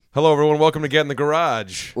Hello, everyone. Welcome to Get in the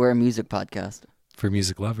Garage. We're a music podcast. For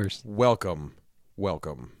music lovers. Welcome.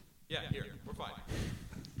 Yeah, here. We're fine.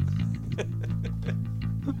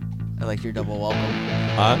 I like your double welcome.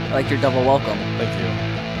 Huh? I like your double welcome. Thank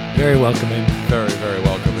you. Very welcoming. Very, very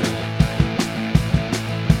welcoming.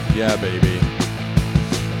 Yeah, baby.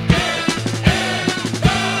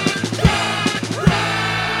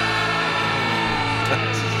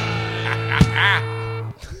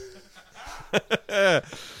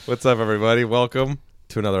 What's up, everybody? Welcome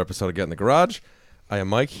to another episode of Get in the Garage. I am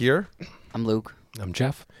Mike here, I'm Luke. I'm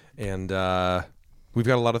Jeff. and we've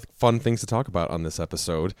got a lot of fun things to talk about on this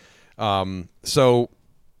episode. So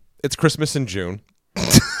it's Christmas in June,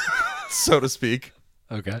 so to speak.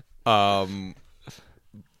 Okay.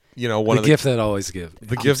 You know, one The of gift that always gives.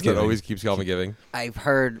 the gifts that always keeps on giving. I've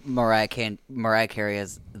heard Mariah Carey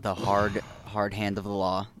has the hard hand of the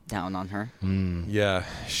law down on her. Yeah,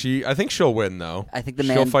 I think she'll win though. I think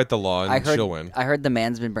she'll fight the law and she'll win. I heard the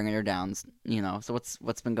man's been bringing her down. You know, so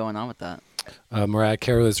what's been going on with that? Mariah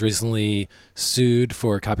Carey was recently sued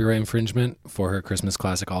for copyright infringement for her Christmas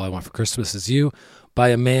classic "All I Want for Christmas Is You" by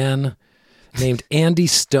a man named Andy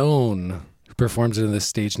Stone, who performs under the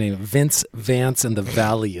stage name Vince Vance and the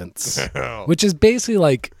Valiants, which is basically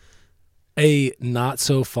like a not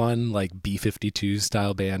so fun like B-52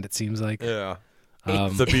 style band. It seems like. Yeah,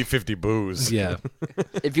 the B-50 booze. Yeah,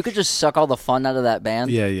 If you could just suck all the fun out of that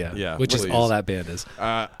band. yeah. Which please. is all that band is.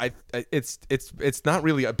 It's not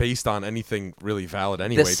really based on anything really valid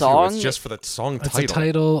anyway. song- too. It's just for the song It's title. a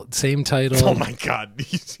title, same title. Oh my god!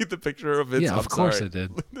 Did you see the picture of it? Yeah, I'm of course sorry. it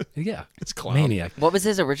did. Yeah, It's clown. Maniac. What was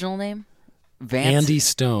his original name? Vance. Andy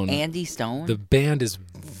Stone. Andy Stone. The band is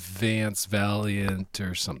Vance Valiant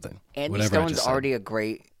or something. Andy Whatever I Stone's just said. already a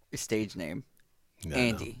great stage name. No,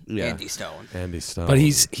 Andy. Yeah. Andy Stone. Andy Stone. But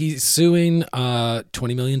he's suing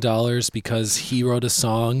 $20 million because he wrote a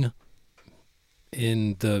song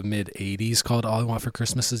in the mid '80s called "All I Want for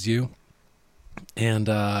Christmas Is You," and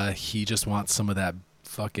he just wants some of that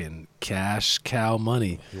fucking cash cow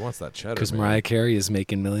money he wants that cheddar. because man. Mariah Carey is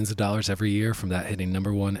making millions of dollars every year from that hitting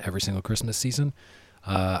 #1 every single Christmas season.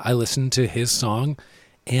 I listened to his song,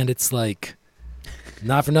 and it's like,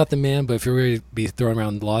 not for nothing, man, but if you're going to be throwing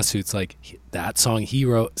around lawsuits, like that song he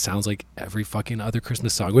wrote sounds like every fucking other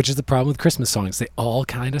Christmas song, which is the problem with Christmas songs. They all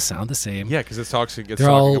kind of sound the same. Yeah, because it's They're talking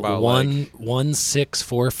all about one, like 1, 6,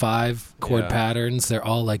 4, 5 chord Yeah. patterns. They're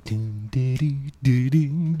all like, and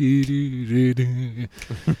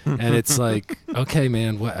it's like, okay,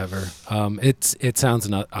 man, whatever. It sounds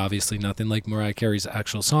obviously nothing like Mariah Carey's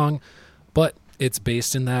actual song, but it's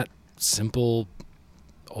based in that simple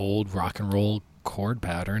old rock and roll chord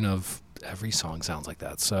pattern of every song sounds like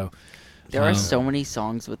that. So There are so many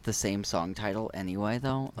songs with the same song title anyway,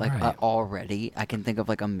 though. Like, Right. already, I can think of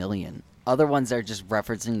like a million. Other ones are just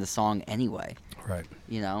referencing the song anyway, right.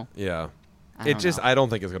 you know? yeah. I don't know. I don't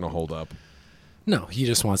think it's gonna hold up. No, he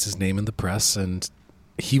just wants his name in the press, and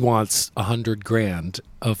he wants $100,000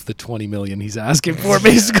 of the 20 million he's asking for,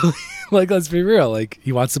 basically. Like, let's be real. Like,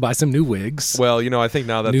 he wants to buy some new wigs, Well, you know, I think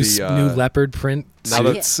now that new leopard print now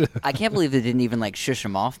that- suits. I can't believe they didn't even like shush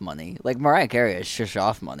him off money. Like Mariah Carey has shush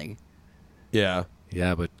off money, yeah.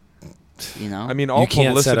 Yeah, but you know? Oh. I mean, all You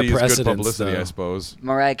can't set a publicity is good precedence, publicity, I though. suppose.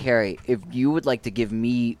 Mariah Carey, if you would like to give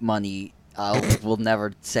me money, we'll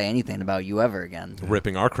never say anything about you ever again.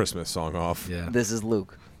 Ripping our Christmas song off. yeah. This is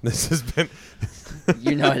Luke. This has been.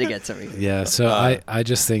 You know how to get to me. Yeah, so I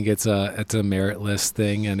just think it's a meritless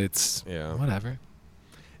thing, and it's Yeah. whatever.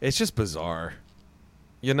 It's just bizarre.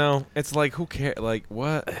 You know, it's like, who cares? Like,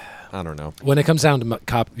 what? I don't know. When it comes down to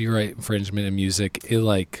copyright infringement in music,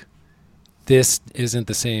 this isn't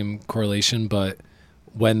the same correlation, but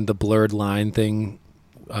when the blurred line thing,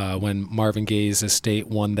 when Marvin Gaye's estate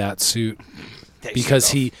won that suit because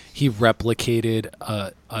he replicated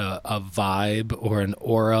a vibe or an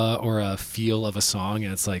aura or a feel of a song,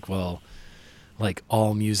 and it's like, well, like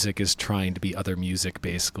all music is trying to be other music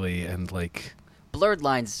basically, and like Blurred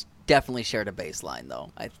Lines definitely shared a bass line,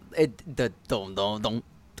 though. The don't.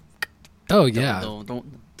 oh yeah, Don't.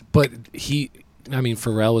 but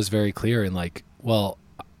Pharrell was very clear and like, well,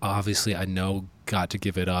 obviously I know got to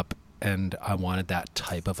give it up, and I wanted that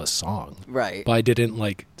type of a song. Right. But I didn't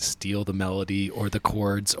like steal the melody or the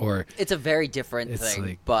chords or It's a very different It's thing,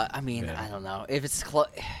 like- but I mean, yeah. I don't know if it's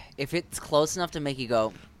close enough to make you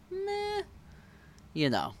go, meh, you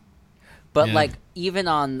know. But Yeah. like even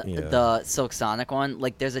on Yeah. the Silk Sonic one,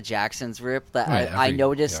 like there's a Jackson's rip that Right, I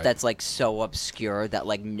noticed right. that's like so obscure that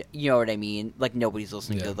like you know what I mean. Like nobody's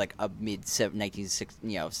listening Yeah. to like a mid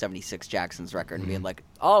 1976 Jackson's record and Mm-hmm. being like,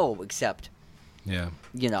 oh, except yeah.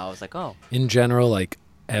 you know, I was like, oh, In general, like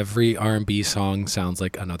every R&B song sounds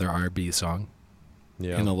like another R&B song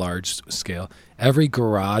Yeah. in a large scale. Every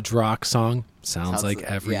garage rock song sounds like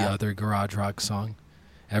every yeah. other garage rock song.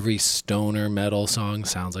 Every stoner metal song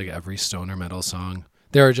sounds like every stoner metal song.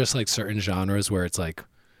 There are just like certain genres where it's like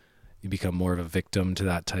you become more of a victim to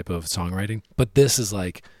that type of songwriting. But this is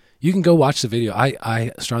like, you can go watch the video.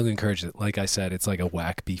 I strongly encourage it. Like I said, it's like a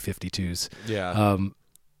whack B-52s. Yeah.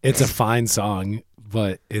 It's a fine song,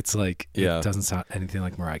 but it's like, Yeah. it doesn't sound anything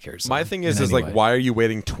like Mariah Carey's song. My thing in is any like, way. why are you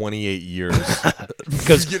waiting 28 years?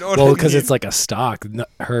 Because you know what I mean? it's like a stock.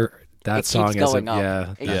 That It song keeps is going up.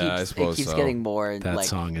 yeah. It Yeah, I keeps, suppose it keeps so. getting more That like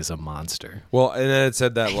song is a monster. Well, and then it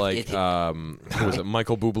said that like It- who was it?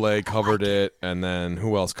 Michael Bublé covered it, and then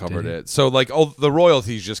who else covered Did he? it? So like, oh, the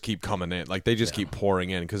royalties just keep coming in. Like they just keep pouring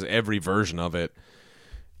in because every version of it,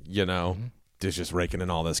 you know, is just raking in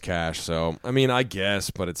all this cash. So I mean, I guess,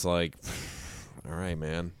 but it's like, all right,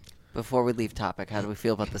 man. Before we leave topic, how do we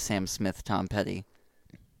feel about the Sam Smith Tom Petty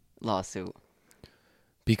lawsuit?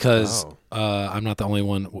 Because Oh. I'm not the only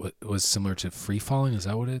one was similar to Free Falling. Is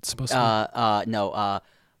that what it's supposed to be? No,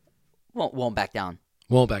 won't back down.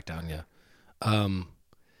 Won't back down, yeah. I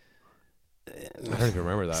don't even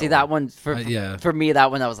remember that. See that one for yeah. for me,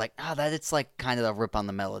 that one I was like, that it's like kind of a rip on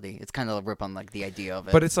the melody. It's kind of a rip on like the idea of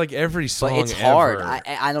it. But it's like every song. But it's hard. ever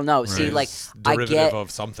I don't know. See, is like I derivative get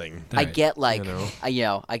of something. I get like you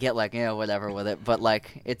know? I get like whatever with it. But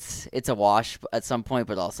like it's a wash at some point.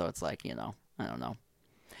 But also it's like I don't know.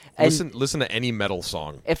 And Listen to any metal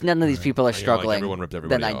song. if none of these people are And you're like, struggling, everyone ripped then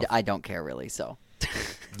everybody off. I don't care really. So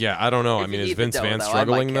Yeah, I don't know. I If mean, you is need the Vince dough, Vaughn though, I might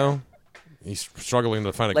struggling care. though? He's struggling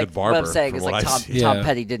to find a like good barber. what I'm saying from is what like I Tom see. Yeah.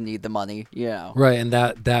 Petty didn't need the money. Right, and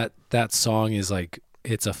that song is like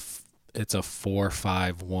it's a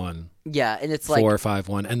 4-5-1. Yeah, and it's like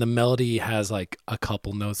 4-5-1, and the melody has like a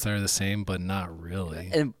couple notes that are the same, but not really.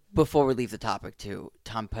 And before we leave the topic too,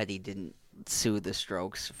 Tom Petty didn't sue the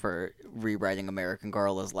Strokes for rewriting American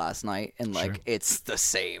Girl as last night, and like Sure. it's the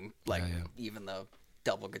same, like Yeah. even the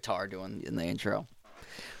double guitar doing in the intro.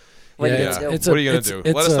 Yeah, you it's- gonna do? it's What are you gonna it's- do? Let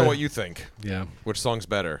it's us know a- what you think. Yeah, Which song's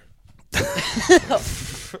better?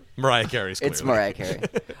 Mariah Carey's. Clearly. It's Mariah Carey.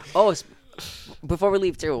 Before we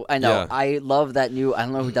leave too, I know Yeah. I love that new. I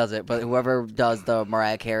don't know who does it, but whoever does the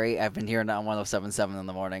Mariah Carey, I've been hearing it on 107.7 in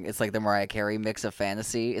the morning. It's like the Mariah Carey mix of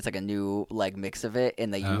fantasy. It's like a new like mix of it,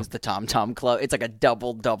 and they use the Tom Tom Club. It's like a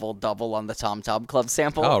double on the Tom Tom Club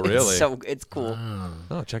sample. Oh, It's really? it's cool.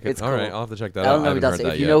 Oh, check it. It's All right, cool. I'll have to check that I out. don't know who haven't does heard it.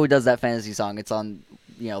 that If you yet. know who does that fantasy song, it's on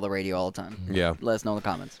the radio all the time. Yeah. Let us know in the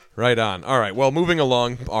comments. Right on. All right. Well, moving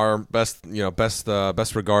along, our best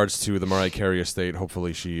regards to the Mariah Carey estate.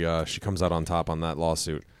 Hopefully, she comes out on top on that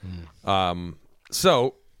lawsuit.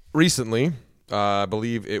 So recently, I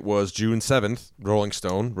believe it was June 7th, Rolling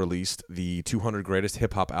Stone released the 200 greatest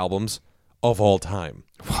hip hop albums of all time.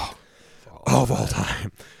 Of all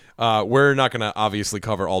time. We're not going to obviously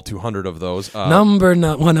cover all 200 of those. number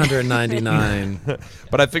 199.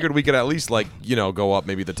 But I figured we could at least go up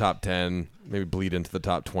maybe the top 10, maybe bleed into the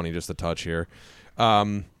top 20 just a touch here.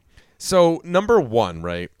 So number one,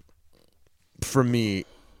 right, for me,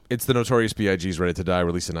 it's the Notorious B.I.G.'s Ready to Die,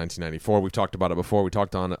 released in 1994. We've talked about it before. We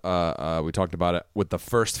talked about it with the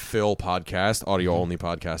First Fill podcast, audio only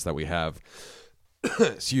podcast that we have.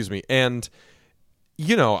 Excuse me. And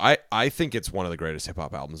I think it's one of the greatest hip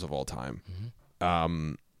hop albums of all time.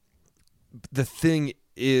 The thing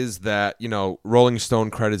is that, Rolling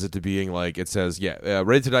Stone credits it to being like, it says,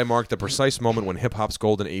 Ready to Die marked the precise moment when hip hop's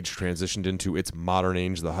golden age transitioned into its modern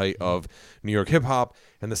age, the height of New York hip hop,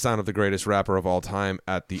 and the sound of the greatest rapper of all time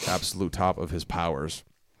at the absolute top of his powers.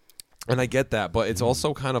 And I get that, but it's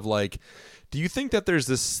also kind of like, do you think that there's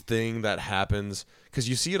this thing that happens? Because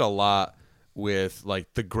you see it a lot with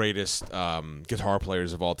like the greatest guitar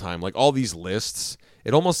players of all time, like all these lists.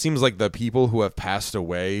 It almost seems like the people who have passed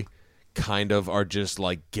away kind of are just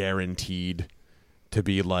like guaranteed to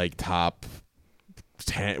be like top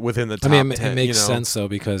 10 within the top 10. It makes sense though,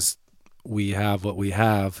 because we have what we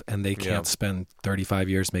have, and they can't Yeah. spend 35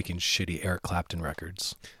 years making shitty Eric Clapton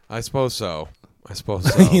records. I suppose so. Hold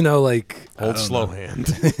Hold slow hand.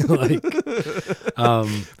 like,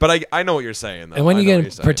 But I know what you're saying though. and when I you know get what in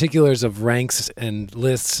you're saying. particulars of ranks and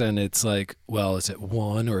lists, and it's like, well, is it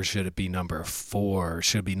 1 or should it be number 4? Or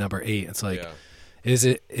should it be number 8? It's like, Yeah. is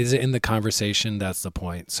it in the conversation? That's the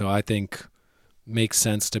point. So I think makes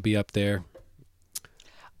sense to be up there.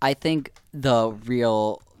 I think the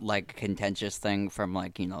real like contentious thing from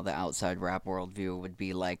like the outside rap world view would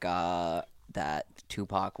be like that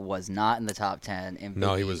Tupac was not in the top 10 and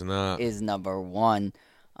No, he Biggie was not. is number 1.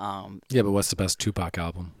 Yeah, but what's the best Tupac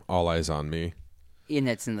album? All Eyes on Me. And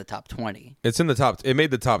it's in the top 20. It's in the top. It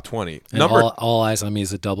made the top 20. And All Eyes on Me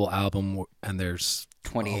is a double album, and there's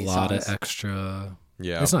 28 a lot songs. of extra.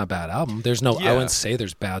 Yeah. It's not a bad album. There's no. Yeah. I wouldn't say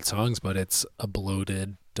there's bad songs, but it's a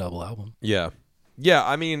bloated double album. Yeah. Yeah.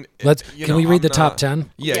 I mean, Can we read the top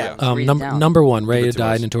 10? Yeah. Yeah. Yeah. Read it down. Number 1, Ready Give to it to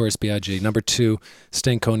Die, us. Notorious B.I.G. Number 2,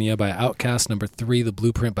 Stankonia by Outkast. Number 3, The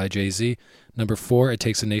Blueprint by Jay-Z. Number 4, It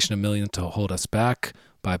Takes a Nation of Millions to Hold Us Back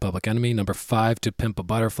by Public Enemy. Number 5, To Pimp a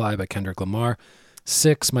Butterfly by Kendrick Lamar.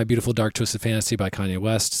 6, My Beautiful Dark Twisted Fantasy by Kanye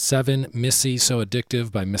West. 7, Missy So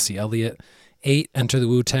Addictive by Missy Elliott. 8, Enter the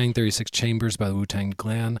Wu-Tang 36 Chambers by the Wu-Tang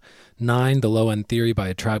Clan. 9, The Low End Theory by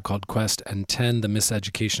A Tribe Called Quest. And 10, The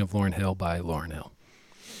Miseducation of Lauryn Hill by Lauryn Hill.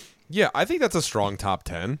 Yeah. I think that's a strong top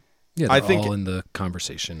 10. Yeah, I they're think- all in the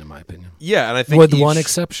conversation, in my opinion. Yeah, and I think With one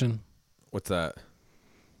exception. What's that?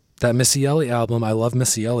 That Missy Elliott album, I love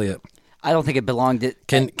Missy Elliott. I don't think it belonged to...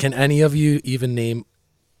 Can any of you even name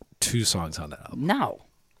 2 songs on that album? No.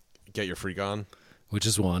 Get Your Freak On. Which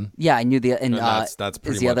is one. Yeah, I knew the... And, that's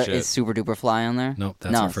pretty is the much other, it. Is Super Duper Fly on there? Nope,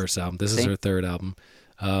 that's No. her first album. This See? is her third album.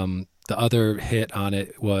 The other hit on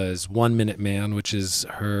it was 1 Minute Man, which is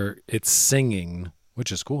her... It's singing, which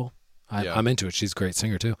is cool. Yeah. I'm into it. She's a great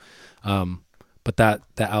singer, too. But that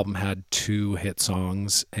album had 2 hit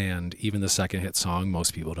songs, and even the second hit song,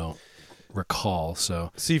 most people don't recall.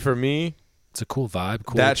 So See, for me, it's a cool vibe.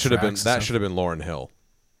 Cool that should have been tracks and stuff. Lauryn Hill.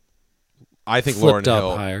 I think Flipped Lauryn up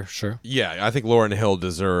Hill. higher, sure. Yeah, I think Lauryn Hill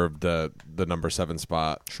deserved the number 7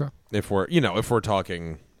 spot. Sure. If we're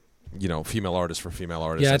talking, female artists for female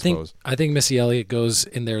artists. Yeah, I think suppose. I think Missy Elliott goes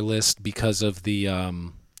in their list because of the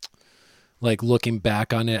like looking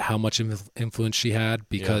back on it, how much influence she had,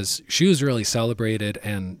 because she was really celebrated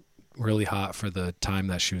and really hot for the time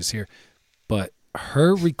that she was here. But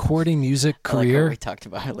her recording music I like how career, we talked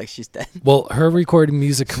about her like she's dead. well, her recording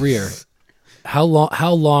music career, how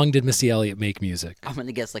long did Missy Elliott make music? I'm going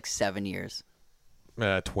to guess like 7 years.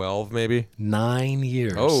 12 maybe. 9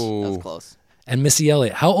 years. That was Oh, close. And Missy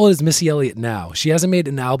Elliott, how old is Missy Elliott now? She hasn't made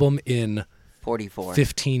an album in 44.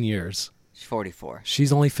 15 years. She's 44.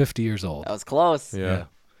 She's only 50 years old. That was close. yeah.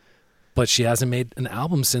 But she hasn't made an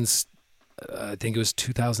album since I think it was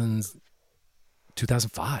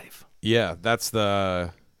 2005. Yeah, that's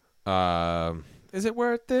the. Is it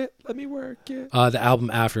worth it? Let me work it. The album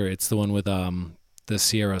after, it's the one with the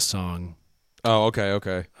Sierra song. Oh,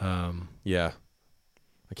 okay. Um, Yeah,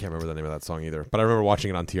 I can't remember the name of that song either, but I remember watching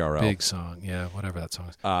it on TRL. big song, yeah, whatever that song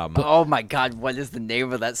is. Oh my God, what is the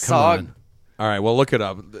name of that Come song? on. All right, well, look it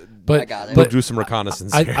up. But I got it. We'll but do some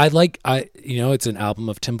reconnaissance. here. it's an album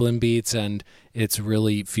of Timbaland beats and it's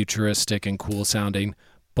really futuristic and cool sounding,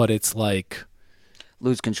 but it's like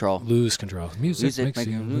Lose Control. lose control. Music makes make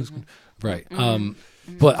you you lose control. Right.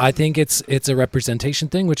 But I think it's a representation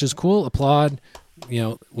thing, which is cool. Applaud,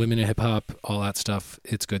 women in hip hop, all that stuff.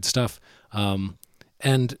 It's good stuff.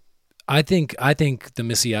 And I think the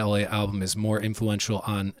Missy Elliott album is more influential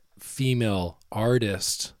on female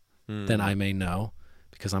artists than I may know,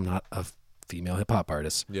 because I'm not a female hip hop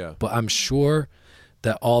artist. Yeah. But I'm sure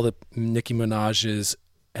that all the Nicki Minaj's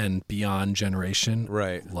and beyond generation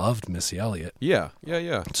Right. loved Missy Elliott. Yeah.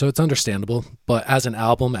 So it's understandable. But as an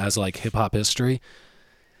album, as like hip hop history,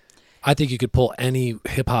 I think you could pull any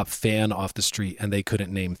hip hop fan off the street and they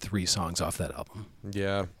couldn't name 3 songs off that album.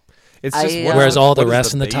 Yeah. It's I, just uh, what Whereas is all the what is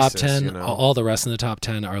rest in the top basis, 10, all the rest in the top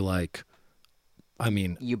 10 are like, I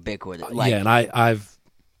mean, Ubiquitous. yeah, and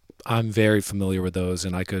I'm very familiar with those,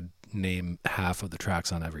 and I could name half of the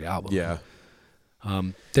tracks on every album. Yeah.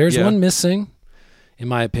 There's Yeah. one missing, in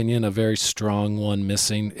my opinion, a very strong one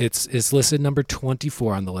missing. It's listed number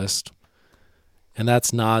 24 on the list, and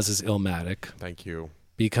that's Nas's Illmatic, Thank you.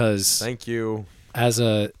 because Thank you. as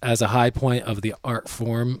a high point of the art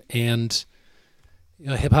form, and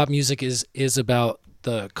hip hop music is about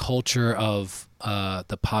the culture of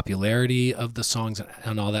the popularity of the songs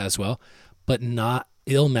and all that as well, but not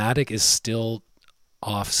Illmatic is still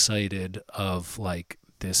off-cited of like,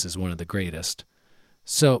 this is one of the greatest.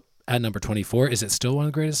 So at number 24, is it still one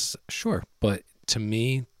of the greatest? Sure, but to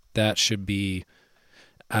me that should be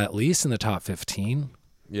at least in the top 15,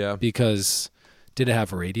 Yeah. because did it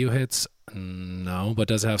have radio hits? No, but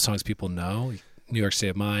does it have songs people know? New York State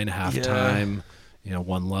of Mind, Halftime,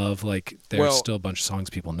 One Love, like there's still a bunch of songs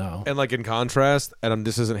people know. And like in contrast, and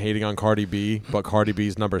this isn't hating on Cardi B, but Cardi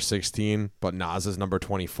B's number 16, but Nas is number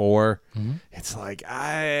 24. It's like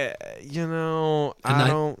I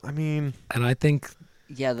mean, And I think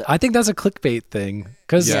Yeah. that's a clickbait thing,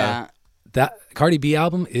 because yeah. that Cardi B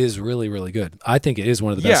album is really, really good. I think it is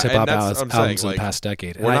one of the best Yeah, hip hop and that's albums what I'm saying, in the like, past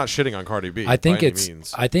decade. And we're not shitting on Cardi B. I think by it's. any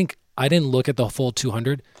means. I think I didn't look at the full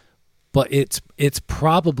 200, but it's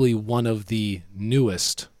probably one of the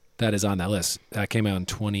newest that is on that list. That came out in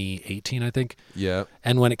 2018, I think. Yeah.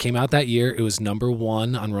 And when it came out that year, it was number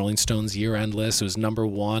 1 on Rolling Stone's year-end list. It was number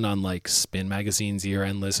 1 on like Spin Magazine's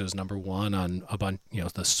year-end list. It was number 1 on a bunch,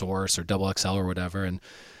 the Source or Double XL or whatever. And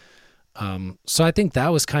so I think that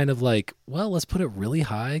was kind of like, well, let's put it really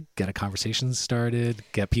high, get a conversation started,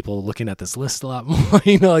 get people looking at this list a lot more,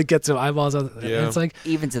 like get some eyeballs on it. Yeah. It's like,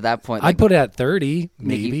 Even to that point, I'd put it at 30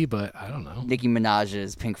 maybe, but I don't know. Nicki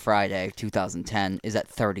Minaj's Pink Friday 2010 is at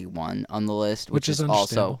 31 on the list, which is also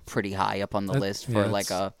understandable. pretty high up on the list for yeah, like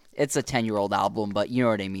it's a 10-year-old album, but you know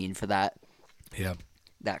what I mean for that Yeah.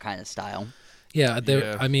 kind of style. Yeah,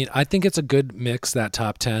 Yeah. I mean, I think it's a good mix, that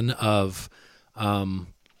top 10 of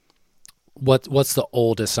what's the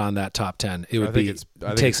oldest on that top 10? It would I think be it's- I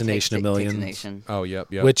think Takes a it's Nation of Takes a Millions, Nation. Oh, yep.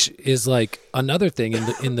 which is like another thing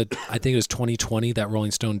in the I think it was 2020 that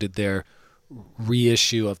Rolling Stone did their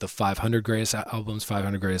reissue of the 500 greatest albums,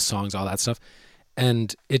 500 greatest songs, all that stuff.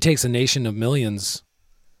 And It Takes a Nation of Millions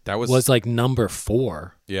that was like number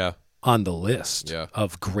 4 yeah. on the list Yeah.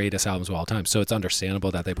 of greatest albums of all time. So it's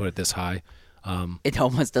understandable that they put it this high. It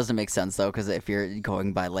almost doesn't make sense though, because if you're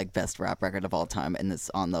going by like best rap record of all time and it's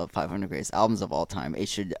on the 500 greatest albums of all time, it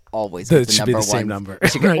should always get It the should be number the one same number.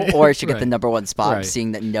 It should get, Right. or it should get the Right. number 1 spot, Right.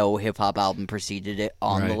 seeing that no hip hop album preceded it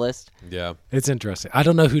on the Right. list. Yeah. It's interesting. I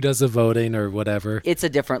don't know who does the voting or whatever. It's a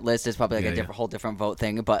different list. It's probably like Yeah, a yeah. whole different vote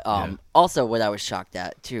thing. But Yeah. also what I was shocked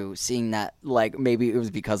at too, seeing that like maybe it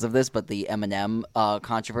was because of this, but the Eminem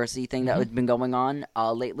controversy thing that Mm-hmm. had been going on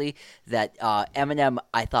lately, that Eminem,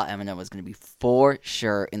 I thought Eminem was going to be for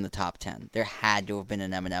sure in the top 10. There had to have been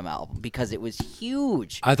an Eminem album because it was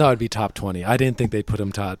huge. I thought it'd be top 20. I didn't think they'd put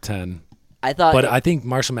him top 10. I thought But it, I think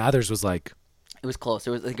Marshall Mathers was like it was close. It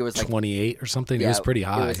was like 28 or something. Yeah, it was pretty it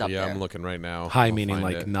high. was up Yeah, there. I'm looking right now. High I'll meaning find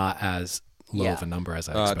like it. not as low Yeah. of a number as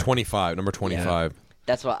I expected. 25, number 25.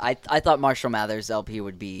 That's what I thought Marshall Mathers LP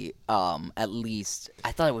would be at least.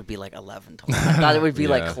 I thought it would be like 11. I thought it would be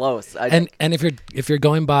like Yeah. close. And if you're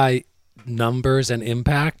going by numbers and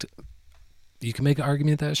impact, you can make an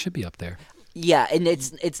argument that it should be up there. yeah, and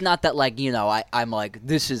it's not that like I'm like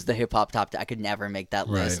this is the hip hop top 10. I could never make that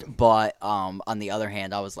list. Right. But on the other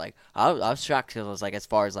hand, I was like I was shocked because I was like as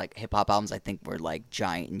far as like hip hop albums, I think were like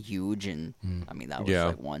giant and huge, and I mean that was Yeah.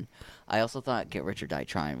 like one. I also thought Get Rich or Die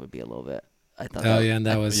Trying would be a little bit. I thought Oh yeah, and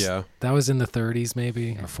that was Yeah. that was in the 30s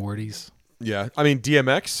maybe or 40s. Yeah. I mean,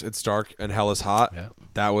 DMX, It's Dark and Hell is Hot. Yeah.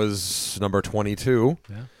 That was number 22.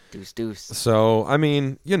 Yeah. Deuce. So, I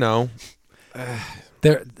mean,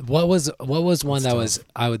 There what was one that was,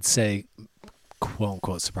 I would say, quote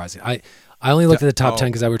unquote surprising. I only looked at the top 10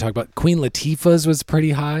 because I were talking about Queen Latifah's was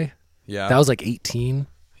pretty high. yeah. That was like 18.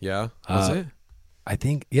 yeah. Was it? I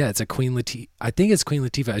think it's a Queen Latifah. I think it's Queen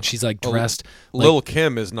Latifah, and she's like dressed. like, Lil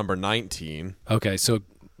Kim is number 19. okay, so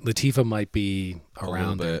Latifah might be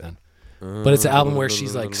around there bit. then. But it's an album where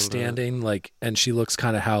she's like standing, like, and she looks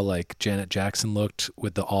kind of how like Janet Jackson looked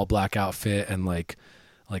with the all black outfit and like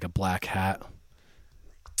a black hat.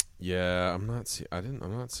 Yeah, I'm not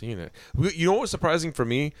seeing it. You know what was surprising for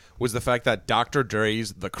me was the fact that Dr.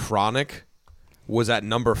 Dre's The Chronic was at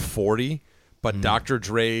number 40, but Dr.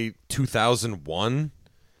 Dre 2001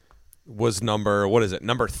 was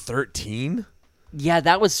number 13? Yeah,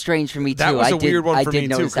 that was strange for me too. That was I a did, weird one I for did me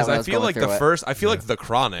too, notice that because when I was feel going like through it. I feel like The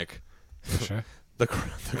Chronic, For sure. the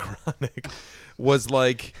Chronic was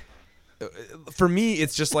like, for me,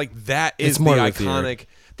 it's just like that is It's the more revered. iconic.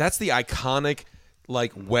 That's the iconic,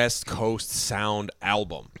 like West Coast sound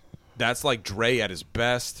album. That's like Dre at his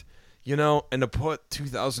best, and to put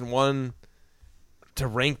 2001 to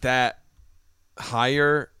rank that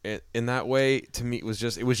higher in that way, to me it was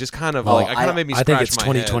just kind of like, it kind of made me I scratch think it's my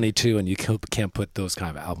head. 2022, and you can't put those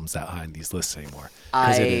kind of albums that high in these lists anymore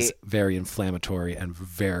because it is very inflammatory and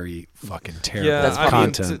very fucking terrible Yeah, That's I mean,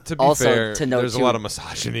 content. to be Also, fair, to note, there's a too- lot of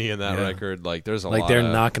misogyny in that Yeah. record. Like, there's a like lot. they're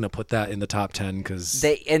of, not going to put that in the top 10 because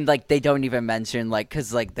They don't even mention like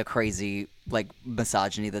because like the crazy like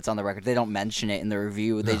misogyny that's on the record. They don't mention it in the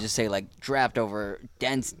review. They just say like draft over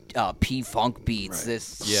dense P funk beats.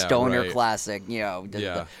 This Yeah, stoner right. classic.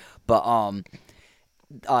 Yeah. But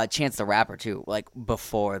Chance the Rapper too. Like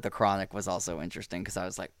before the Chronic was also interesting because I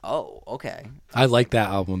was like, oh okay. I like that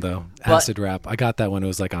album though. Acid Rap. I got that when it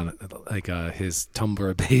was like on his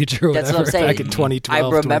Tumblr page or That's whatever what I'm saying. back in 2012. I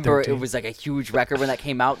remember 2013. it was like a huge record when that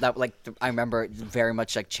came out. That like I remember it very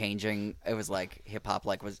much like changing. It was like hip hop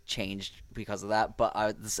like was changed because of that. But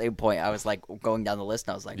at the same point, I was like going down the list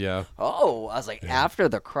and I was like, Yeah. oh, I was like after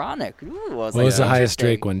the Chronic. Ooh, I was What like, was the highest interesting.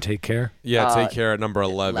 Drake one? Take Care. Yeah, Take Care at number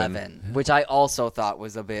 11. 11, which I also thought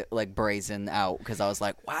was a bit like brazen out because I was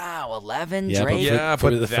like, wow, 11 Yeah, Drake. but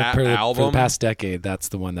the, that for the album- past decade, that's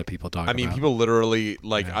the one that people talk about. I mean, people literally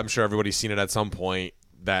like. I'm sure everybody's seen it at some point.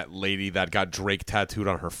 That lady that got Drake tattooed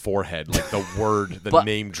on her forehead, like the word, But-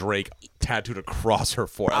 name Drake tattooed across her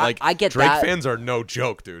forehead. Like I get Drake that. fans are no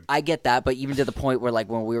joke, dude. I get that, but even to the point where like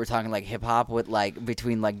when we were talking like hip hop with like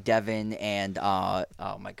between like Devin and oh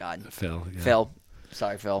my god, Phil. Yeah. Phil,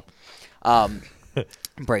 sorry Phil,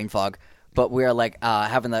 brain fog. But we were like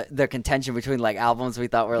having the contention between like albums we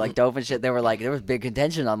thought were like dope and shit. They were like there was big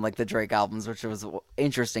contention on like the Drake albums, which was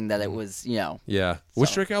interesting that it was Yeah.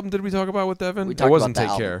 Which Drake album did we talk about with Devin? We it talked wasn't about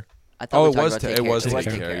Take the Care. album. I thought we it talked was about it was Take Take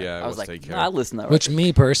Care. Care. Yeah, I it was like, Take nah, Care. I listened to that. Which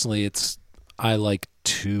me personally, I like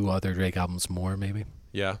 2 other Drake albums more, maybe.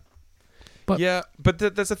 Yeah. But- But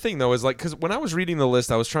that's the thing, though, is like, because when I was reading the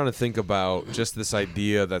list, I was trying to think about just this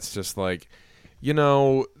idea that's just like,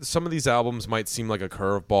 some of these albums might seem like a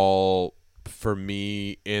curveball for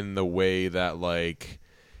me in the way that, like,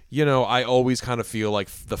 I always kind of feel like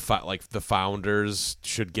the founders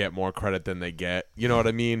should get more credit than they get. You know what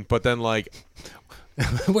I mean? But then, like,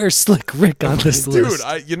 Where's Slick Rick on this list?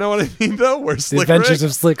 dude, you know what I mean, though? Where's The Slick Adventures Rick?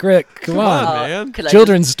 of Slick Rick. Come on. man. Could I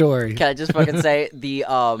Children's story. Can I just fucking say the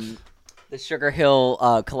Sugar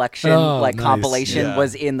Hill collection Oh, like nice. compilation Yeah.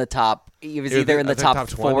 was in the top. It was either in I the think top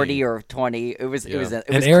 20. 40 or 20. It was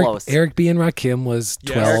And close. Eric B. and Rakim was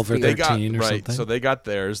 12 or they got, 13 or right, something. so they got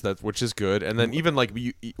theirs, which is good. And then even like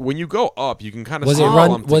when you go up, you can kind of Was it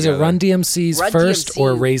Run DMC's Run first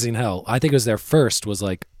or DMC. Raising Hell? I think it was their first was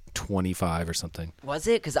like 25 or something. Was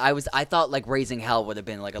it? Because I thought like Raising Hell would have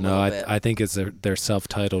been like a No, little bit. I think it's their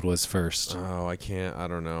self-titled was first. Oh, I can't. I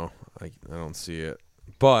don't know. I don't see it.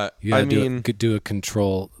 But You I gotta mean, could do a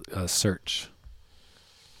control search.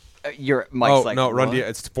 Your Mike's like, no, Run what?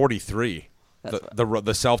 it's 43. That's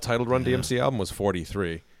The self-titled Run DMC album was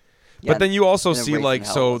 43. Yeah, But then you also and then see Raising like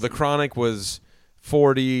Hell the Chronic was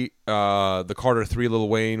 40. The Carter 3 Lil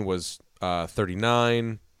Wayne was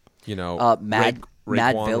 39. Mad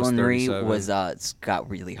Raekwon was Villainy 37. was got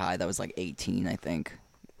really high. That was like 18, I think.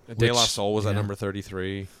 De La Which- Soul was at yeah. number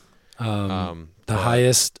 33. The but-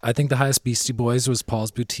 highest, I think the highest Beastie Boys was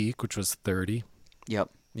Paul's Boutique, which was 30.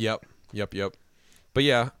 Yep. Yep. But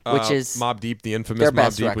yeah, Which is Mobb Deep, the infamous their Mobb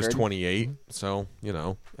best Deep was record. 28. So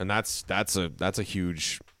and that's a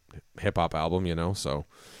huge hip hop album. So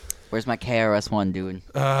Where's my KRS One, dude?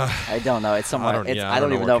 I don't know. It's somewhere. I don't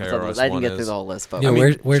know even where know if it's on the list. I didn't KRS-One get through is. the whole list, but Yeah, I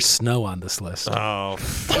mean, where's Snow on this list? oh,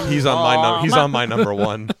 he's on my number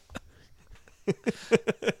one.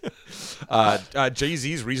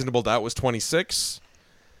 Jay-Z's Reasonable Doubt was 26.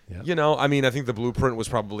 Yep. I mean, I think The Blueprint was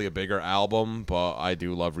probably a bigger album, but I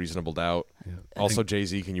do love Reasonable Doubt. Yeah. Also,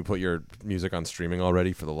 Jay-Z, can you put your music on streaming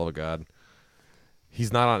already, for the love of God?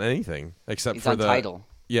 He's not on anything except he's for on the Tidal.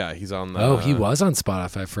 Yeah, he's on the. Oh, he was on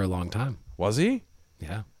Spotify for a long time. Was he?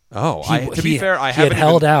 Yeah. Oh, to be fair, I he had haven't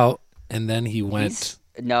held even, out, and then he went.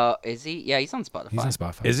 No, is he? Yeah, he's on Spotify. He's on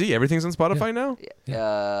Spotify. Is he? Everything's on Spotify now.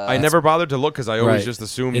 I I never bothered to look because I always Right. just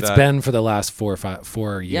assumed It's that. been for the last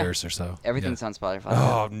 4 years or so. Everything's on Spotify.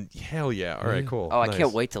 Oh hell yeah! All right, cool. Oh, I Nice.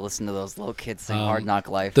 can't wait to listen to those little kids sing "Hard Knock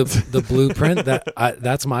Life." The Blueprint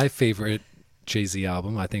that's my favorite Jay-Z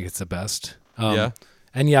album. I think it's the best. Yeah.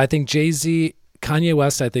 And yeah, I think Jay-Z, Kanye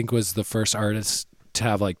West, I think was the first artist to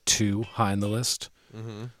have like 2 high on the list.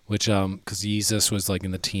 Mm-hmm. Which because Yeezus was like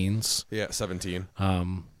in the teens. Yeah, 17.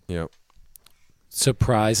 Yep.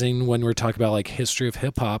 Surprising when we're talking about like history of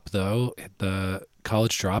hip hop, though, the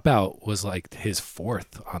College Dropout was like his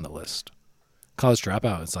 4th on the list. College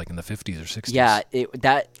Dropout is like in the 50s or 60s. Yeah,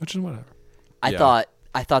 which is whatever. I Yeah.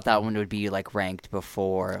 thought that one would be like ranked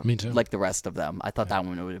before Me too. like the rest of them. I thought that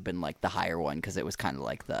one would have been like the higher one because it was kind of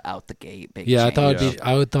like the out the gate big Yeah, change.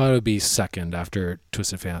 I thought it would be second after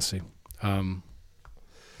Twisted Fantasy.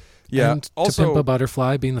 Yeah. And To Also, Pimp a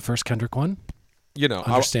Butterfly being the first Kendrick one, I-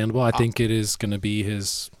 understandable. I think it is going to be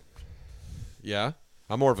his. yeah,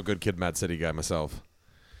 I'm more of a Good Kid, Mad City guy myself.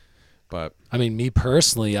 But I mean, me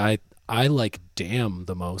personally, I like Damn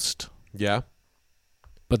the most, yeah,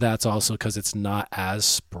 but that's also because it's not as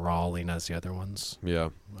sprawling as the other ones. yeah.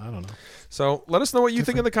 I don't know. So let us know what you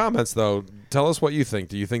think in the comments, though. Tell us what you think.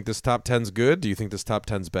 Do you think this top 10's good? Do you think this top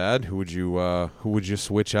 10's bad? Who would you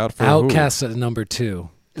switch out for? who? Outcast at number 2.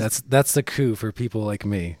 That's the coup for people like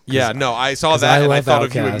me. 'Cause Yeah, no, I saw 'cause that I and I love thought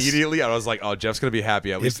of you Outkast. immediately. I was like, oh, Jeff's gonna be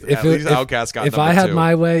happy. At least If Outkast got if number I had 2.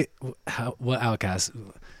 my way, what Outcast?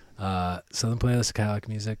 Southern Playlist, Cadillac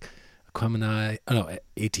Music, Aquemini,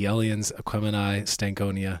 AT Aliens, Aquemini,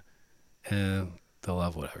 Stankonia, and The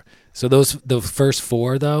Love, whatever. So the first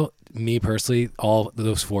 4 though, me personally, all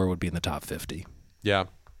those 4 would be in the top 50. Yeah.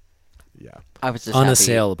 Yeah. I was just happy.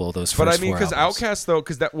 Unassailable, those first But I mean, because because Outkast though,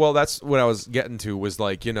 because that's what I was getting to was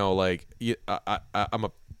like, you know, like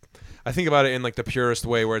I think about it in like the purest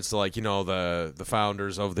way, where it's like, you know, the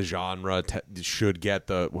founders of the genre should get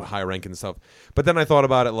the high rank and stuff. But then I thought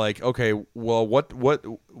about it like, okay, well,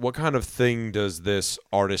 what kind of thing does this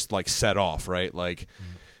artist like set off, right? Like,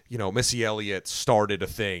 you know, Missy Elliott started a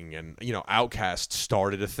thing, and you know, Outkast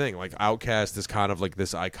started a thing. Like Outkast is kind of like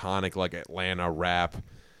this iconic like Atlanta rap,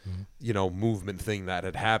 you know, movement thing that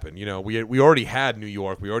had happened. You know, we already had New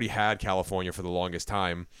York, we already had California for the longest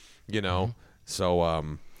time, you know. So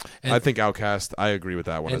I think Outkast, I agree with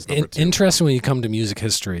that one as number 2. Interesting when you come to music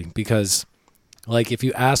history, because like if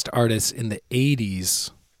you asked artists in the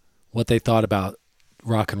 80s what they thought about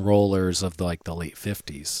rock and rollers of the late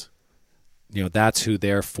 50s, you know, that's who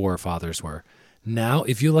their forefathers were. Now,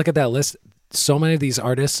 if you look at that list, so many of these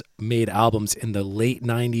artists made albums in the late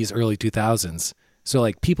 90s, early 2000s. So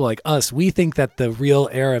like people like us, we think that the real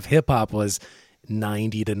era of hip hop was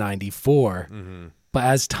 90 to 94. Mm-hmm. But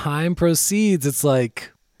as time proceeds, it's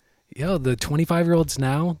like, yo, the 25-year-olds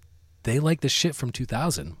now, they like the shit from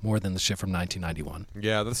 2000 more than the shit from 1991.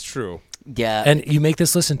 Yeah, that's true. Yeah. And you make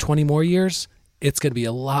this list in 20 more years, it's going to be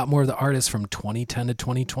a lot more of the artists from 2010 to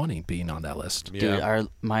 2020 being on that list. Yeah. Dude,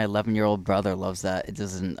 my 11-year-old brother loves that. It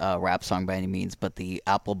isn't a rap song by any means, but the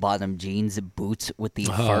apple bottom jeans boots with the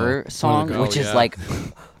fur song, go, which is yeah. like,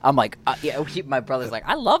 I'm like, yeah. My brother's like,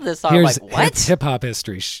 I love this song. Here's I'm like, what? hip hop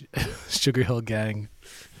history: Sugar Hill Gang,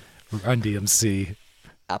 Run DMC,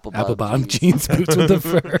 Apple bottom jeans, boots with the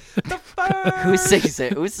fur. Who sings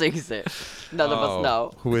it? Who sings it? None of us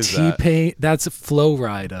know. Who is that? T-Pain. That's Flow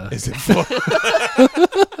Rida. Is it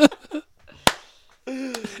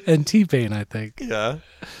And T-Pain, I think. Yeah.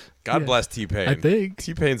 God bless T-Pain. I think.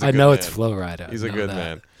 T-Pain's a I good know man. it's Flow Rida. He's a Know good that.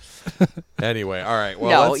 man. Anyway, all right.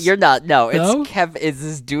 Well, No, let's- you're not. No, it's No? Is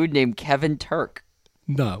this dude named Kevin Turk?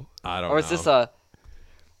 No. I don't know. Or is this a...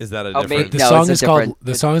 Is that a Oh, different? maybe- No, it's a different-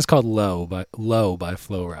 The song is called Low by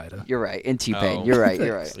Flow Rida. You're right. In T-Pain. Oh. You're right.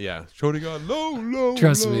 You're right. Yeah. Shorty got low.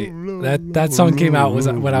 Trust low, me, low, that song came out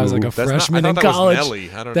when I was like a That's not- freshman I in thought that was college.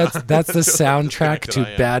 Nelly. I don't know. That's the soundtrack Connected to I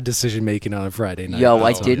am. bad decision making on a Friday night. Yo,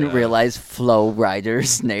 I Oh, didn't yeah. realize Flo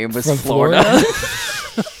Rider's name was From Florida.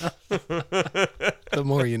 The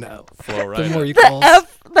more you know. Flow The right. more you call.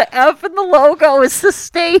 The F in the logo is the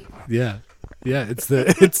state. Yeah, it's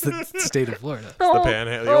the state of Florida. the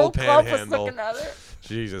old panhandle.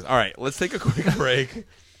 Jesus. All right, let's take a quick break.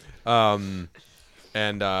 And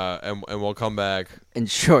we'll come back. And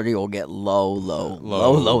Shorty will get low.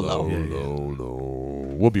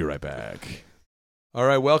 We'll be right back. All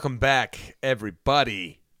right, welcome back,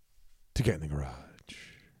 everybody, to Get in the Garage.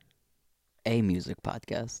 A music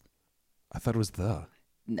podcast. I thought it was the.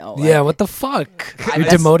 No. Yeah, what the fuck? You're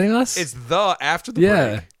that's- demoting us? It's the after the Yeah.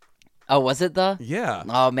 break. Oh, was it the? Yeah.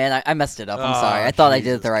 Oh man, I messed it up. I'm sorry. I thought I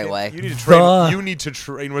did it the right way. You need to train. The- You need to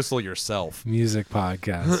train whistle yourself. Music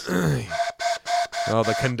podcast. Oh,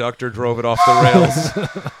 the conductor drove it off the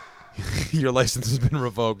rails. Your license has been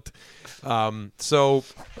revoked. So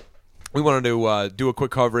we wanted to do a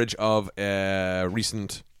quick coverage of a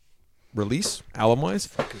recent release, album-wise.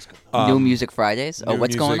 New Music Fridays. Oh, new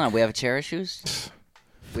what's going music. on? We have chair issues.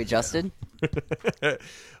 We adjusted.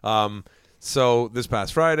 So this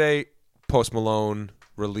past Friday, Post Malone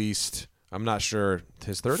released, I'm not sure,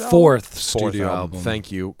 his third album? Fourth studio album.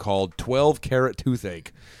 Thank you. Called 12 Carat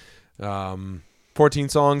Toothache. 14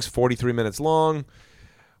 songs, 43 minutes long.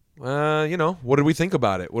 What did we think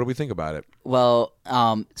about it? Well,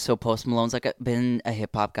 so Post Malone's been a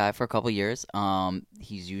hip hop guy for a couple years.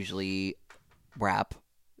 He's usually rap,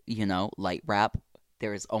 light rap.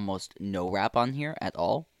 There is almost no rap on here at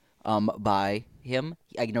all. By him,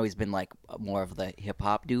 I know he's been more of the hip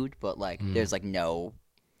hop dude, but there's no.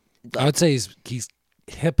 I would say he's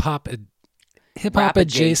hip hop Rap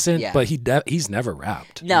adjacent, yeah. but he's never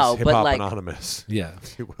rapped. No, Hip but Hop Anonymous. Yeah,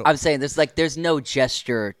 if you will. I'm saying there's no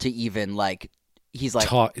gesture to even he's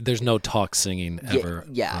there's no talk singing ever.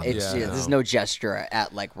 Yeah, it's Yeah. there's no gesture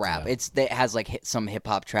at rap. Yeah. It has some hip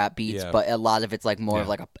hop trap beats, Yeah. but a lot of it's more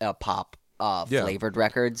Yeah. of a pop Yeah. flavored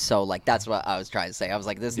record. So that's what I was trying to say. I was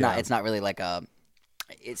like, this Yeah. it's not really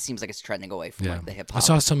it seems like it's trending away from Yeah. the hip I hop.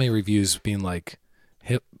 saw so many reviews being like,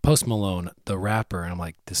 Post Malone, the rapper, and I'm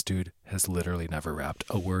like, this dude has literally never rapped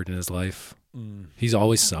a word in his life. He's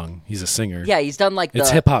always sung. He's a singer. Yeah, he's done It's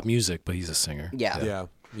hip hop music, but he's a singer. Yeah.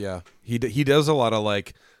 Yeah. He does a lot of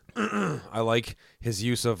I like his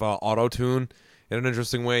use of auto-tune in an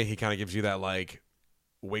interesting way. He kind of gives you that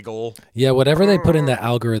wiggle. Yeah, whatever they put in the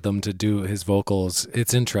algorithm to do his vocals,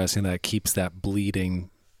 it's interesting that it keeps that bleeding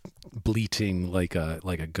bleating like a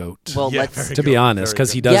goat. Well, Yeah, let's very to be good, honest, very because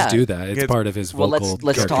good. he does Yeah. do that. It's It's- part of his well vocal.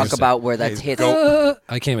 let's talk characteristic. about where that Hey, hits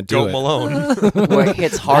I can't even do Goat it. Malone. where it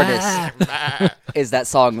hits hardest is that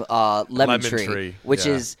song Lemon Lemon Tree, Tree, which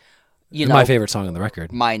yeah. is It's my favorite song on the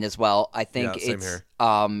record. mine as well. I think Yeah, same it's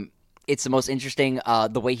here. it's the most interesting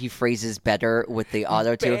the way he phrases better with the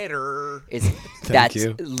auto tune Better. is that's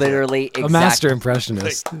you. literally A master exact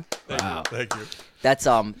impressionist. Wow. Thank you. that's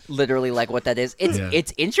literally like what that is. It's Yeah.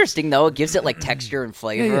 it's interesting though. It gives it like texture and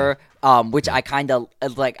flavor. Which I kind of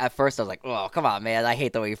like at first I was like, "Oh, come on, man. I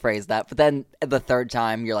hate the way you phrase that." But then the third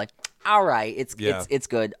time you're like, "All right, it's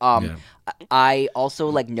good." Yeah. I also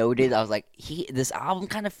like noted I was like, this album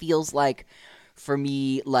kind of feels like for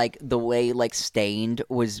me like the way like Stained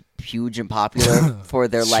was huge and popular for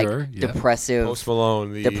their like Sure, yeah. depressive Post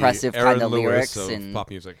Malone, the depressive Aaron kinda Lewis lyrics of and- pop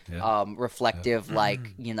music. reflective like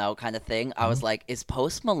kind of thing. I Mm-hmm. was like, is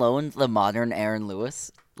Post Malone the modern Aaron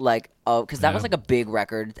Lewis? Like, oh, because that was Yeah. like a big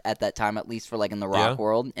record at that time, at least for like in the rock Yeah.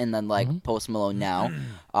 world, and then like Mm-hmm. Post Malone now.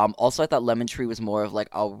 Also, I thought Lemon Tree was more of like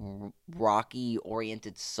a rocky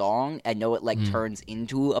oriented song. I know it like Mm. turns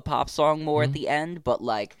into a pop song more Mm-hmm. at the end, but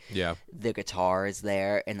like Yeah. the guitar is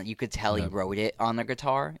there, and you could tell he wrote it on the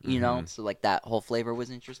guitar. You Mm-hmm. know, so like that whole flavor was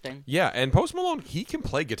interesting. Yeah, and Post Malone, he can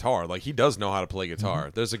play guitar. Like, he does know how to play guitar.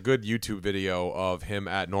 There's a good YouTube video of him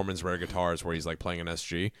at Norman's Rare Guitars where he's, like, playing an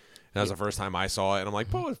SG. And that was the first time I saw it, and I'm like,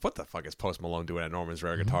 what the fuck is Post Malone doing at Norman's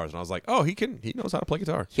Rare Guitars? And I was like, oh, he knows how to play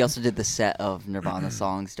guitar. He also did the set of Nirvana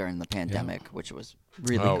songs during the pandemic, which was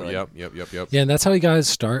really Oh, good. yep. Yeah, and that's how he got his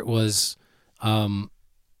start was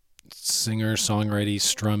singer, songwriting,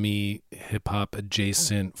 strummy, hip hop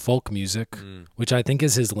adjacent folk music, which I think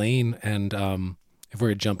is his lane. And if we're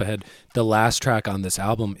to jump ahead, the last track on this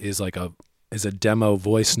album is like a demo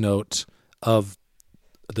voice note of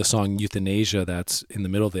the song Euthanasia that's in the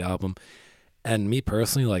middle of the album. And me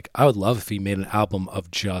personally, like, I would love if he made an album of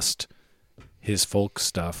just his folk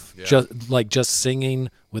stuff, Yeah. just singing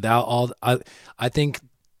without all. I think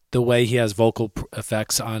the way he has vocal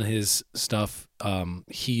effects on his stuff,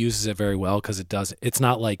 he uses it very well because it's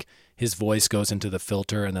not like his voice goes into the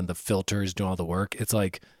filter and then the filter is doing all the work. It's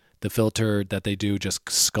like the filter that they do just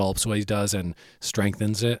sculpts what he does and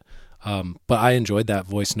strengthens it. But I enjoyed that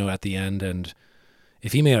voice note at the end, and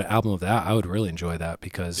if he made an album of that, I would really enjoy that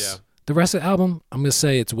because the rest of the album, I'm going to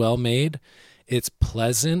say it's well made. It's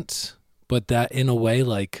pleasant, but that in a way,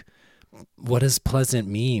 like, what does pleasant